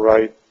the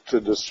right to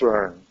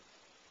discern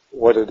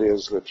what it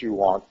is that you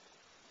want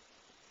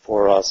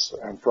for us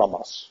and from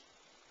us.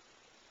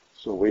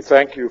 So we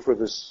thank you for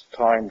this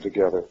time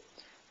together.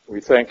 We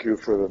thank you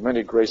for the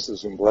many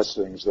graces and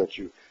blessings that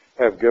you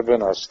have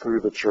given us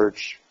through the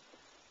church,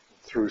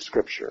 through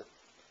Scripture.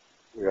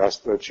 We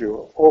ask that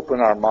you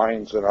open our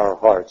minds and our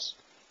hearts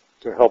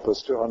to help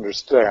us to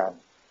understand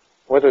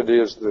what it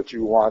is that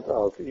you want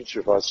of each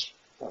of us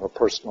on a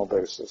personal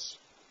basis.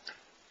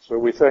 So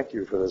we thank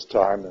you for this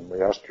time, and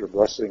we ask your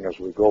blessing as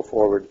we go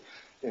forward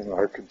in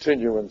our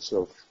continuance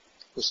of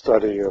the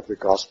study of the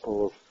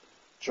Gospel of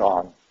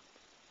John,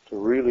 to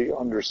really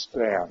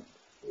understand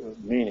the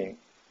meaning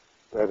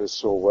that is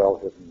so well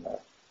hidden there.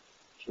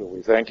 So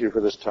we thank you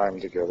for this time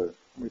together.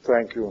 We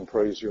thank you and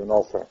praise you in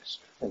all things.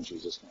 In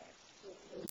Jesus' name.